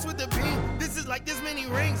cannot mess with the beat. This is like like this many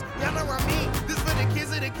rings. Y'all know what I mean. This for the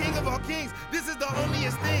kids of the king of all kings. This is the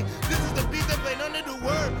holiest thing. This is the beat that played under the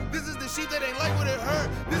word. This is the sheep that ain't like what it heard.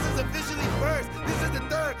 This is officially first. This is the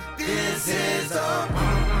third. This is the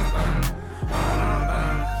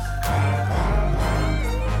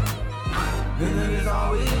This is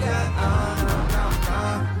all we got.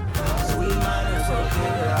 So we might as well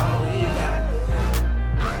give it all we got.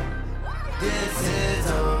 This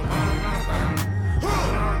is all.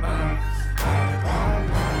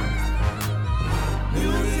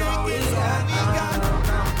 Music is all we got.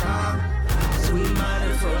 So we might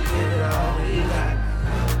as well give it all we got.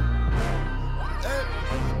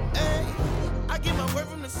 Hey, I get my word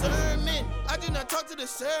from the sermon. I do not talk to the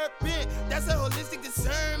serpent. That's a holistic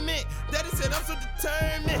discernment. Daddy said I'm so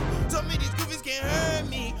determined. Told me these goofies can't hurt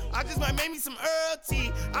me. I just might make me some Earl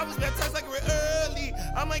tea. I was baptized like real early.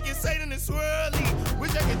 I might get Satan and swirly.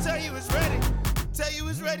 Wish I could tell you it's ready. Tell you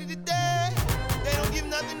it's ready today. They don't give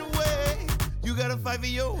nothing away. You gotta fight for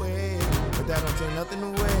your way. But that don't take nothing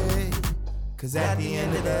away. Cause at the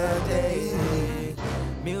end of the day,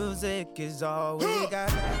 music is all we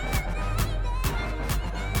got.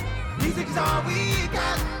 Music is all we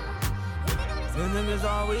got. Music is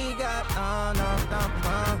all we got.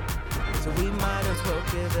 So we might as well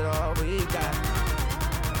give it all we got.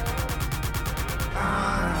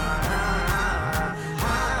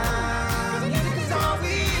 Music is all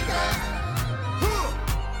we got.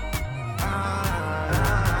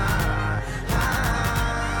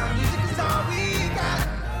 Music is all we got.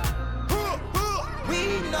 We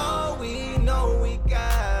know we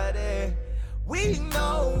got it. We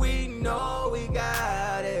know we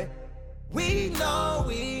got it. We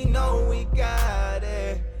know we got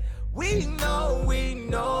it. We know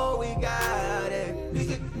we got it.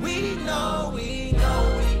 We know we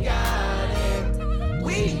got it.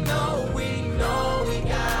 We know we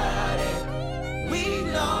got it. We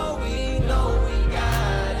know we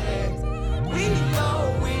got it. We know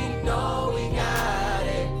we got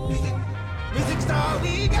it. Music's all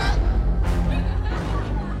we got.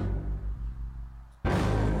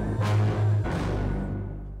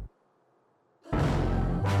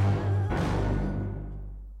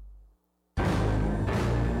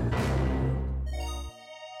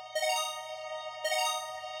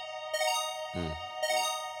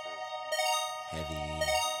 Heavy.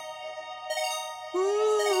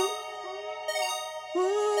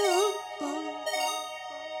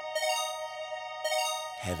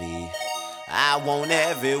 Heavy. I want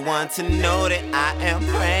everyone to know that I am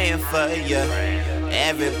praying for you.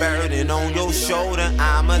 Every burden on your shoulder,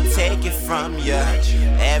 I'ma take it from you.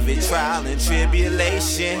 Every trial and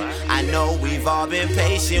tribulation, I know we've all been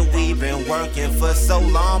patient. We've been working for so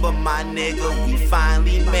long, but my nigga, we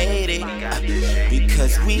finally made it.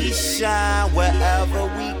 Because we shine wherever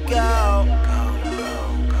we go.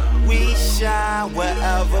 We shine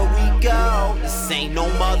wherever we go. This ain't no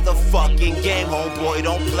motherfucking game, homeboy,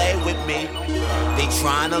 don't play with me. They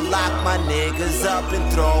tryna lock my niggas up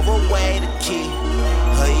and throw away the key.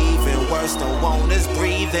 Or even worse, don't want us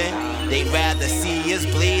breathing. They rather see us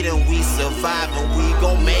bleed and we survive, and we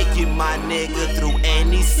gon' make it, my nigga, through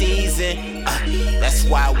any season. That's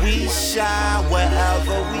why we shine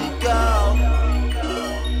wherever we go.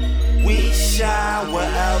 We shine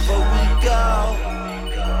wherever we go.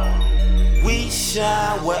 We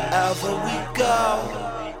shine wherever we go.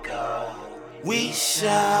 We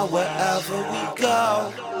shine wherever we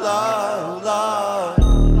go. Lord, Lord.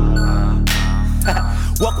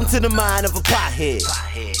 Welcome to the mind of a pothead.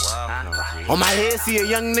 On my head, see a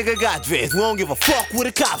young nigga got dressed. We don't give a fuck what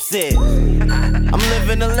the cop said. I'm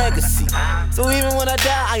living a legacy. So even when I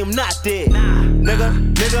die, I am not dead.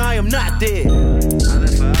 Nigga, I am not dead.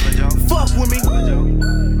 Fuck with me.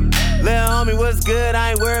 Little homie, what's good? I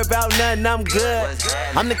ain't worried about nothing, I'm good.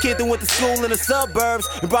 I'm the kid that went to school in the suburbs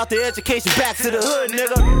and brought the education back to the hood,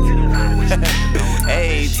 nigga.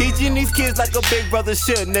 Hey, teaching these kids like a big brother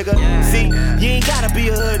should, nigga. See, you ain't gotta be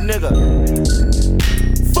a hood, nigga.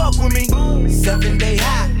 Fuck with me. 7-day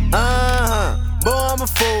high. Boy, I'm a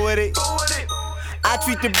fool with it. I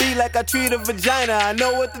treat the beat like I treat a vagina. I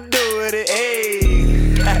know what to do with it. Hey.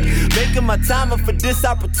 Making my time up for this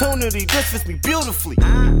opportunity. This fits me beautifully.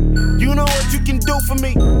 You know what you can do for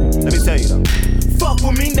me? Let me tell you though. Fuck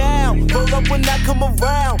with me now. Roll up when I come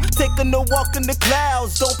around. Taking a walk in the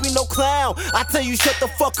clouds. Don't be no clown. I tell you shut the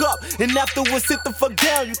fuck up, and afterwards sit the fuck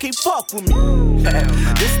down. You can't fuck with me.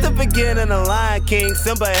 This the beginning of Lion King.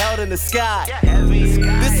 Simba held in the sky.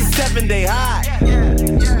 This is 7-day high.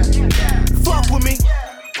 Fuck with me.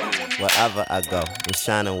 Wherever I go, I'm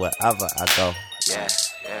shining wherever I go. Yeah.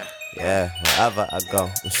 Yeah, wherever I go,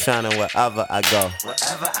 I'm shining wherever I go.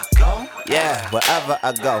 Wherever I go? Yeah, wherever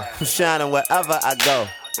I go, I'm shining wherever I go.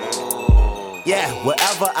 Yeah,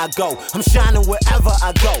 wherever I go, I'm shining wherever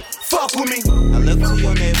I go. Fuck with me. I look to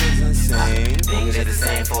your neighbors and sing. Things are the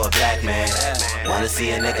same for a black man. Wanna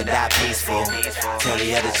see a nigga die peaceful. Turn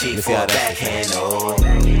the other cheek for a backhand, no.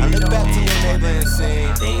 I look back to your neighbor and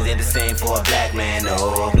sing. Things ain't the same for a black man,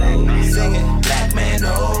 no. Sing it, black man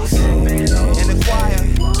knows. In the choir.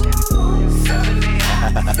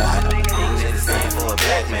 Things ain't the same for a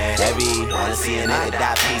black man. Heavy. Wanna see a nigga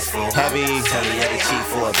die peaceful. Heavy. Turn the other cheek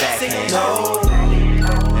for a backhand, no.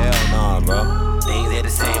 Hell nah, bro. Things ain't the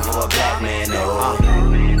same for a black man, no.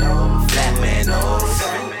 Black man knows.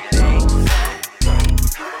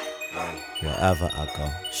 Wherever I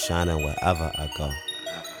go, shining wherever I go.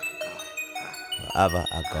 Wherever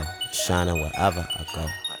I go, shining wherever I go.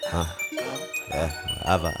 Yeah,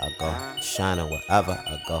 wherever I go, shining wherever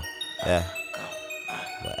I go. Yeah,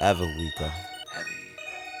 wherever we go.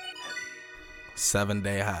 7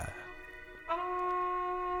 Day High.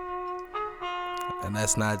 And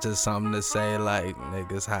that's not just something to say like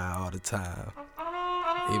niggas high all the time,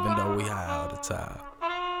 even though we high all the time.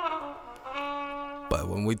 But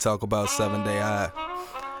when we talk about 7 Day High,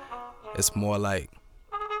 it's more like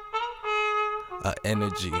an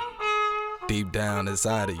energy deep down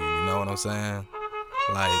inside of you, you know what I'm saying?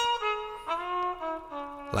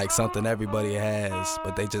 Like something everybody has,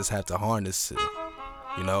 but they just have to harness it,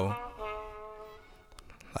 you know?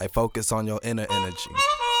 Like focus on your inner energy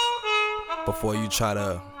before you try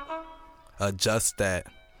to adjust that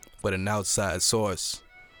with an outside source.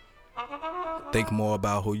 Think more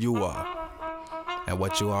about who you are and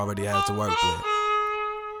what you already have to work with.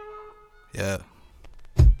 Yeah.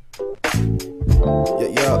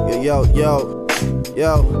 Yo.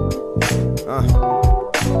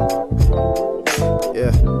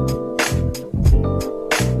 Yeah.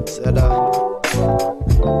 Said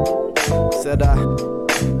I.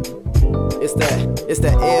 It's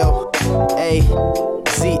that L-A-Z-A-R-U-S.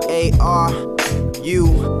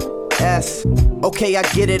 Okay, I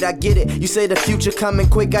get it. You say the future coming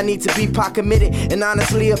quick, I need to be pot committed. And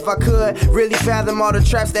honestly, if I could really fathom all the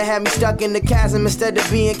traps that had me stuck in the chasm, instead of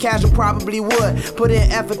being casual, probably would put in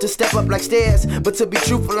effort to step up like stairs. But to be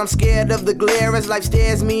truthful, I'm scared of the glare as life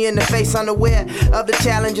stares me in the face, unaware of the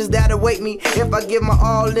challenges that await me. If I give my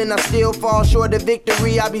all, then I still fall short of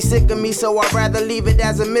victory. I be sick of me, so I'd rather leave it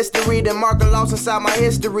as a mystery than mark a loss inside my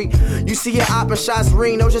history. You see it op and shots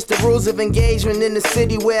ring, those just the rules of engagement in the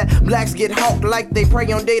city where blacks get hawked like they pray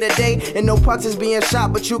on day to day. And no punks is being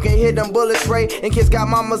shot, but you can hear them bullets spray. And kids got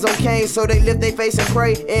mamas on cane, so they lift their face and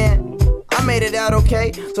pray. And I made it out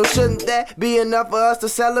okay, so shouldn't that be enough for us to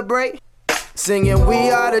celebrate? Singing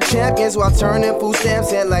we are the champions while turning food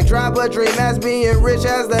stamps in like drop a dream as being rich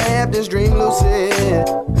as the Hamptons dream lucid.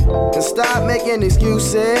 And stop making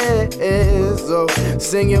excuses. Oh,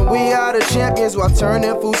 singing we are the champions while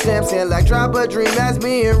turning food stamps in like drop a dream as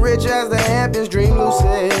being rich as the Hamptons dream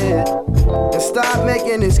lucid. And stop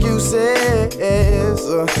making excuses.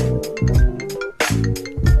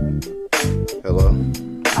 Hello.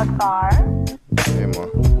 Asar. Hey, Ma.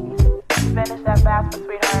 Finish that fast,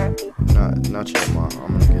 sweetheart. Not yet, Ma.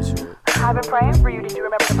 I'm gonna get to it. I've been praying for you. Did you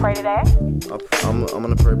remember to pray today? I'm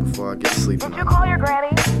gonna pray before I get to sleep. Did you call your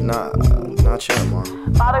granny? Not yet, Ma.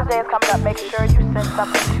 Father's Day is coming up. Make sure you send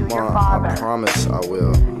something to your father. I promise I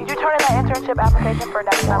will. Did you turn in that internship application for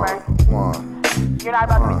next summer? Ma. You're not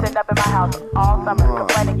about to be sitting up in my house all summer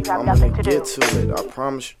complaining you have nothing to do. I'm gonna get to it. I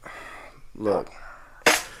promise. Look.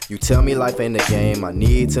 You tell me life ain't a game, I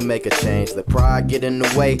need to make a change. Let pride get in the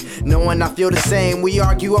way, knowing I feel the same. We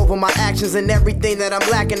argue over my actions and everything that I'm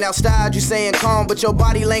lacking. Outside you saying calm, but your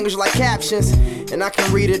body language like captions. And I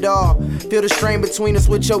can read it all, feel the strain between us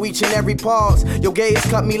with your each and every pause. Your gaze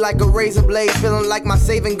cut me like a razor blade, feeling like my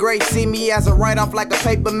saving grace. See me as a write-off like a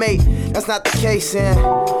paper mate. That's not the case, and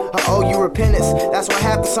I owe you repentance. That's why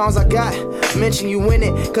half the songs I got mention you in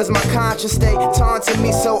it, cause my conscience stay taunting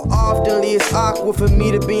me so oftenly. It's awkward for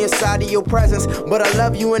me to be inside of your presence, but I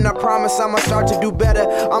love you and I promise I'ma start to do better.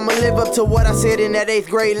 I'ma live up to what I said in that 8th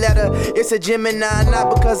grade letter. It's a Gemini, not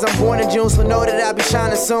because I'm born in June, so know that I'll be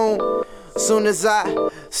shining soon. Soon as I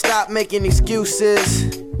stop making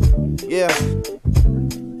excuses. Yeah.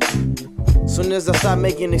 Soon as I stop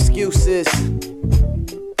making excuses.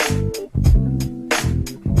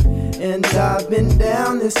 And I've been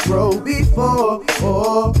down this road before,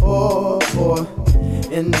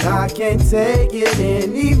 and I can't take it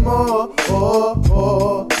anymore. I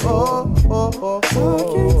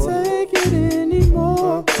can't take it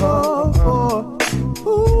anymore.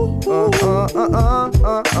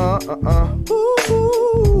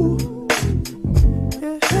 Ooh.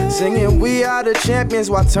 champions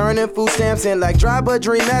while turning food stamps in like drop a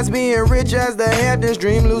dream as being rich as the Hamptons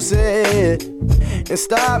dream lucid. And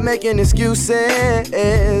stop making excuses.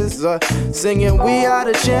 Singing we are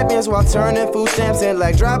the champions while turning food stamps in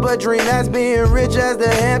like drop a dream as being rich as the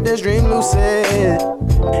Hamptons dream lucid.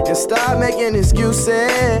 And stop making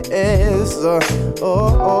excuses.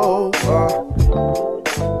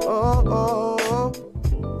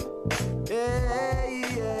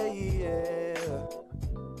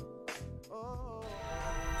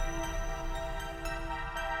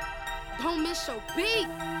 Don't miss your beat.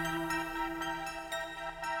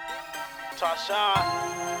 Tarshawn.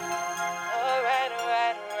 Alright.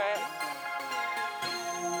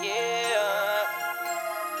 Yeah.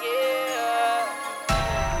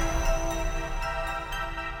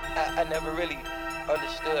 I never really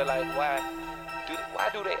understood like why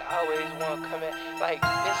do they always want to come at like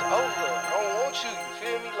it's over. I don't want you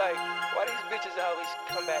feel me? Like why these bitches always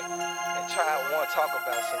come back and try and want to talk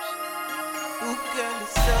about some shit? Ooh, girl,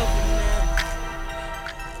 it's over now.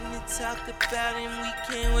 Let me talk about it and we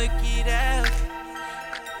can work it out.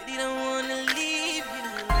 Really don't wanna leave you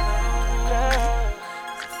alone.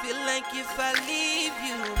 I feel like if I leave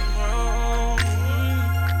you, I'm wrong.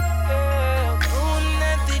 Girl, I'm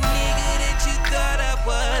not the nigga that you thought I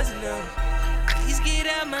was, no. Please get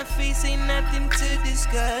out my face, ain't nothing to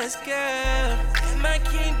discuss, girl. And I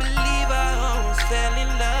can't believe I almost fell in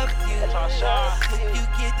love with you. Hope you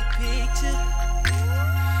get the picture.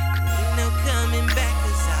 Ain't no coming back,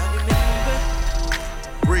 'cause I remember.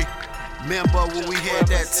 Remember when we had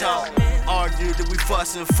that talk? Argued that we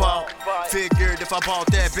fuss and fought. Figured if I bought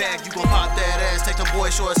that bag, you gon' pop that ass, take the boy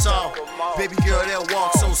shorts off. Baby girl, that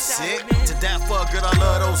walk so sick. To die for a girl, I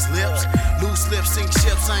love those lips. Loose lips, sink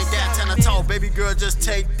ships, I ain't got time to talk. Baby girl, just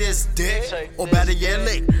take this dick. Or better yet,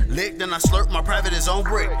 lick, then I slurp, my private is on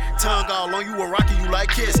brick. Tongue all on you, a rocky, you like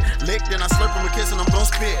kiss. Lick, then I slurp him a kiss and I'm gon'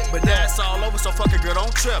 spit. But now it's all over, so fuck it, girl,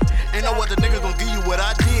 don't trip. Ain't no other nigga gon' give you what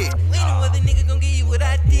I did. Ain't no other nigga gon' give you what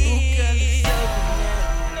I did.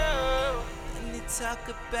 Talk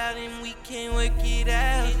about it and we can work it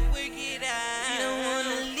out. I don't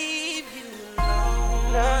wanna leave you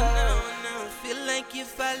alone. No. Feel like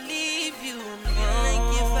if I leave you, I'm wrong.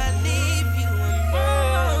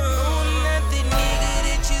 I'm not the nigga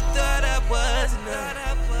that you thought I was, no.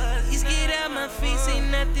 Please get out my face, ain't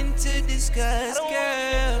nothing to discuss,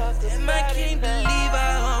 girl. Damn, I can't believe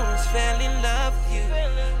I almost fell in love with you.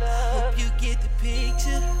 Hope you get the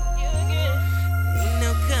picture. Ain't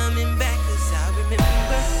no coming back, 'cause I remember.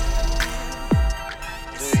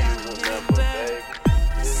 Do you remember, baby?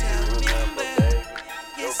 Do you remember, baby?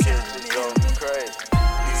 Your kisses drove me crazy.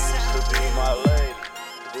 You used to be my lady.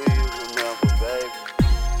 Do you remember, baby?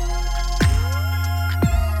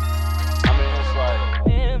 I mean, it's like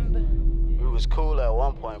we was cool at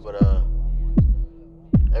one point, but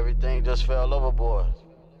everything just fell overboard.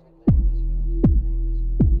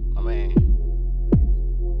 I mean,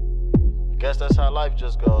 I guess that's how life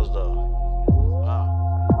just goes, though.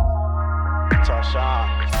 Tarshawn.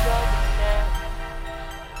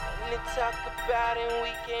 Let me talk about it and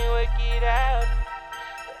we can work it out.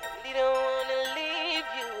 But I really don't wanna leave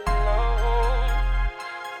you alone.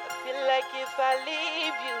 I feel like if I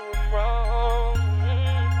leave you, I'm wrong.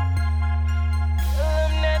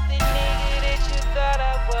 I'm not the nigga that you thought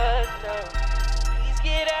I was, no. Please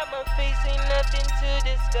get out my face, ain't nothing to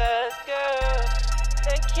discuss, girl.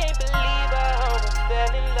 I can't believe I almost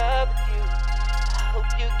fell in love with you. I hope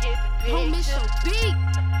you get the picture. Don't miss your beat.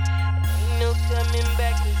 Ain't no coming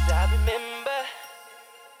back, 'cause I remember.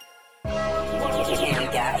 We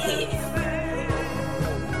got hit.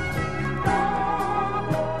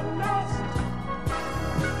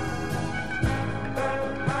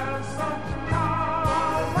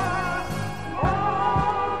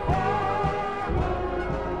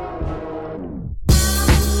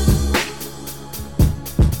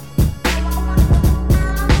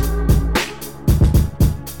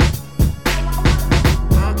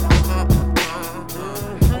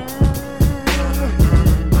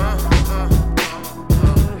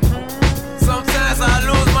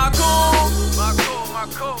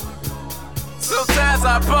 Sometimes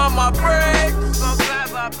I bump my brakes.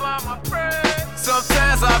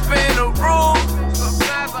 Sometimes I bend the rules.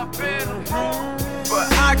 But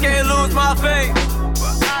I can't lose my faith.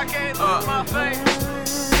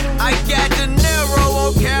 I got De Niro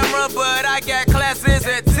on camera, but I got classes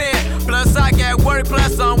at 10. Plus I got work,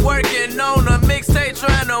 plus I'm working on a mixtape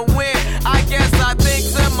trying to win. I guess I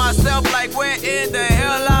think to myself like where in the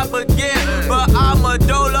hell I begin. But I'm a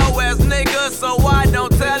dolo ass nigga, so I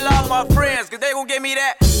don't tell all my friends, 'cause they gon' give me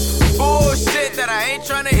that bullshit that I ain't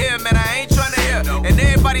tryna hear, man, I ain't tryna hear. And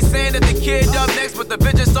everybody saying that the kid up next, but the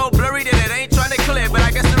vision so blurry that it ain't trying to clear. But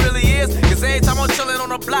I guess it really is, cause every time I'm chillin' on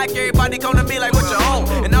the block, everybody come to me like, what you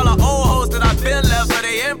own? And all the old hoes that I've been left, so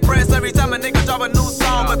they impressed every time a nigga drop a new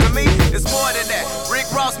song. But to me, it's more than that. Rick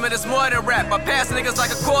Rossman is more than rap. I pass niggas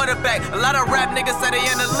like a quarterback. A lot of rap niggas say they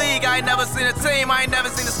in the league. I ain't never seen a team, I ain't never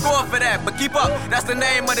seen a score for that. But keep up, that's the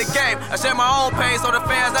name of the game. I share my own pain so the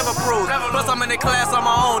fans never bruise. Plus I'm in the class on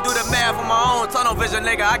my own, do the math on my own. Tunnel vision,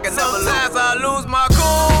 nigga, I can never lose. Sometimes I lose my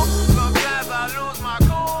cool. Sometimes I lose my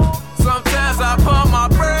cool. Sometimes I pump my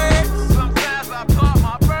brakes. Sometimes I pump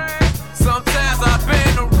my brakes. Sometimes I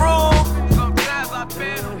bend the rule. Sometimes I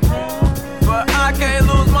bend the rule. But I can't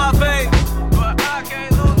lose my faith. But I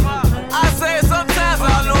can't lose my. I say sometimes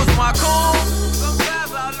I lose my cool.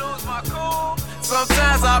 Sometimes I lose my cool.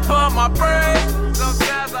 Sometimes I pump my brakes.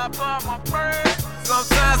 Sometimes I pump my brakes.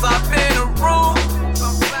 Sometimes I bend the rule.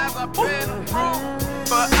 Sometimes I bend the rule.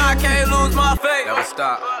 But I can't lose my faith. Never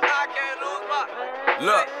stop. But I can't lose my.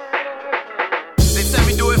 Look. They tell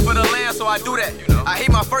me do it for the land, so I do that. I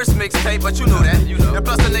hate my first mixtape, but you knew that. And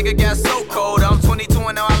plus the nigga got so cold. I'm 22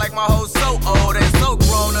 and now I like my hoes so old and so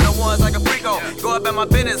grown. And the ones like a freak on. Go up at my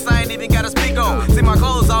business, I ain't even gotta speak on. See my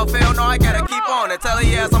clothes off, hell no, I gotta keep on. And tell her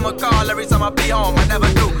yes, I'ma call every time I be home. I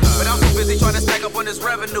never do. But I'm too busy trying to stack up on this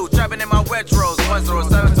revenue. Trapping in my retros,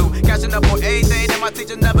 1072. Catching up on everything that my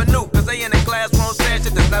teacher never knew. Cause they in the classroom saying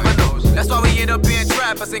shit that's never new. That's why we end up being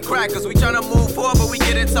trappers and crackers. We tryna move forward, but we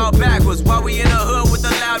get it all backwards. While we in the hood with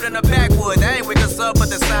the loud in the backwood. They ain't wake us up, but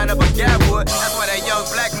the sign of a gap wood. That's why that young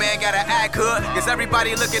black man gotta act hood. Cause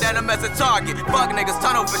everybody looking at him as a target. Fuck niggas,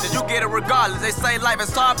 tunnel vision, you get it regardless. They say life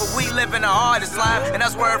is hard, but we live in the hardest life. And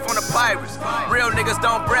that's word from the pirates. Real niggas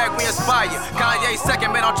don't brag, we inspire. Kanye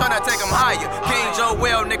second, man, I'm tryna take him higher. King Joe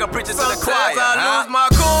Well, nigga, preaches to the choir. Sometimes I lose my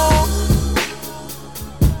cool.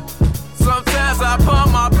 Sometimes I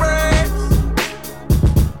pump my brakes.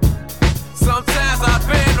 Sometimes I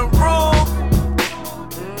bend the rule.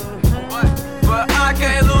 But I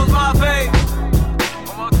can't lose my faith.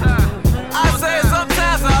 One more time. I say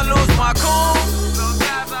sometimes I lose my cool.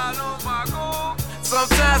 Sometimes I lose my cool.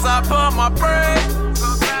 Sometimes I pump my brakes.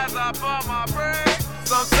 Sometimes I pump my brakes.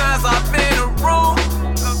 Sometimes I bend the rule.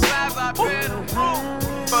 Sometimes I bend the rule.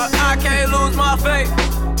 But I can't lose my faith.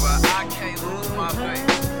 But I can't lose my faith.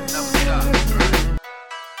 Never stop.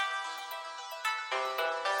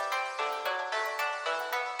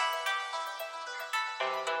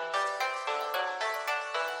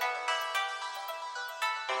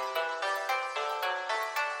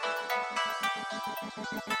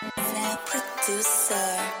 That producer.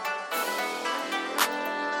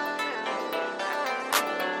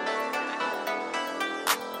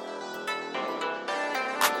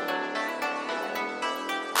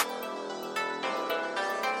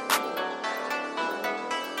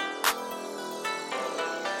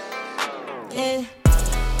 Yeah,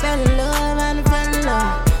 fell in love and fell in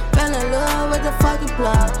love. Fell in love with the fucking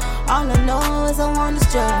blood. All I know is I want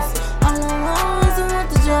this drugs. All I want is I want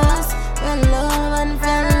the drugs. Fell in love and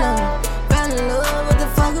fell in love. Fell in love with the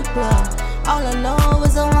fucking blood. All I know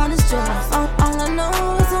is I want this drugs. All I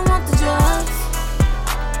know is I want the drugs.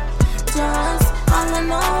 Drugs. All I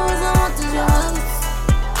know is I want the drugs.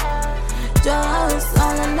 Drugs.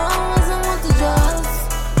 All I know is I want the drugs.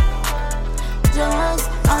 Drugs.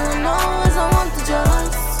 All I know is I want the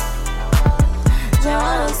drugs.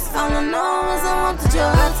 Drugs. All I know is I want the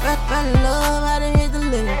drugs. Fell in love, I done hit the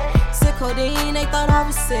lick. Sick codeine, they thought I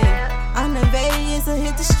was sick. I'm in Vegas, I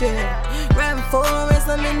hit the strip. Grabbing foreigns,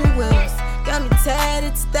 I'm in the whips. Got me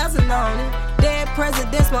tatted, 2,000 on it. Dead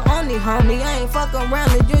president's my only homie. I ain't fuck around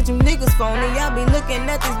and judge you niggas phony. I be looking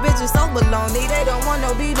at these bitches so baloney. They don't want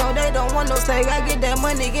no beat, no, they don't want no steak. I get that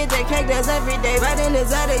money, get that cake, that's every day. Right in the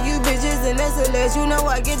side of you bitches and that's a less. You know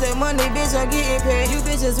I get that money, bitch, I'm getting paid. You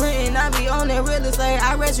bitches renting, I be on that real estate.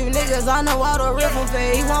 I rest you niggas, I know all the rhythm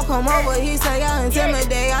fade. He won't come over, he say I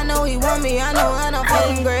intimidate. I know he want me, I know and I'm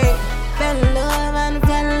feeling great. Fell in love and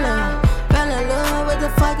fell in love. Fell in love with the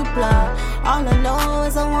fucking blood. All I know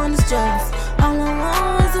is I want this drugs. All I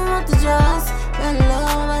want is I want the drugs. Fell in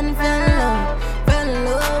love and fell in love. Fell in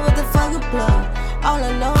love with the fucking blood. All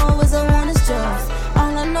I know is I want this drugs.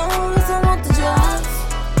 All I know is I want the drugs.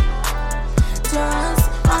 Drugs.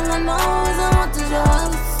 All I know is I want the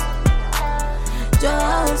drugs.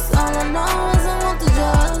 Drugs. All I know is I want the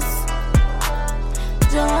drugs.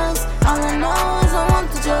 Drugs. All I know is I want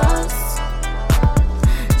the drugs.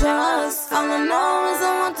 Drugs. All I know is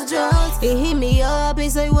I want the drugs. He hit me up, he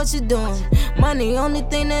say what you doing. Money only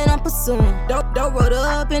thing that I'm pursuing. Dope rolled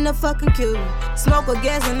up in the fucking Cuban. Smoke or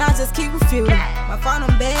gas and I just keep refueling. My phone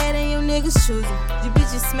I'm bad and you niggas choosing. You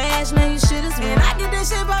bitches smash, man, you shit is real. And I get this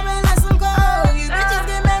shit poppin' like some coke. You bitches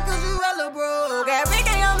get mad cause you hella broke.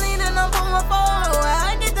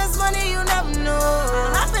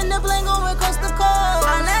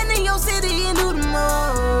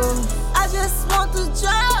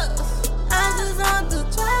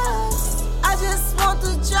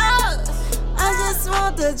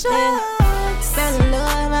 want the drugs. Fell in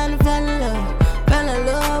love, and fell in love. Fell in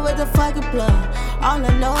love with the fucking plug. All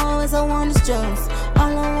I know is I want the drugs.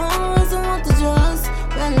 All I want is I want the drugs.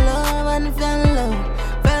 Fell in love, and fell in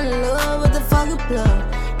love. Fell in love with the fucking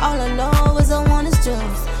plug. All I know is I want is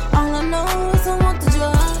drugs. All I know is I want the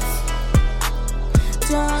drugs.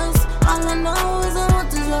 Drugs. All I know is I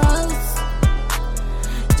want the drugs.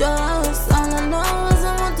 Drugs. All I know is I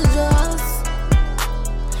want the drugs.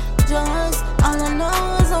 Drugs. All I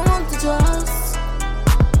know is I want the drugs.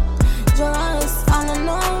 Drugs. All I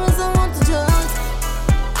know is I want the drugs.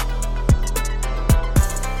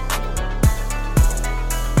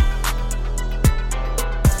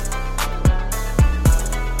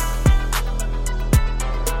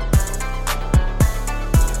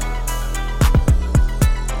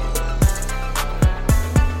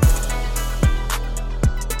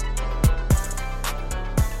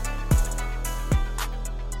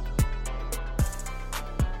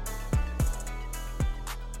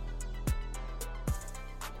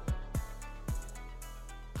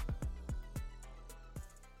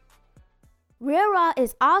 Real Raw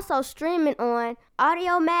is also streaming on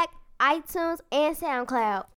Audio Mac, iTunes, and SoundCloud.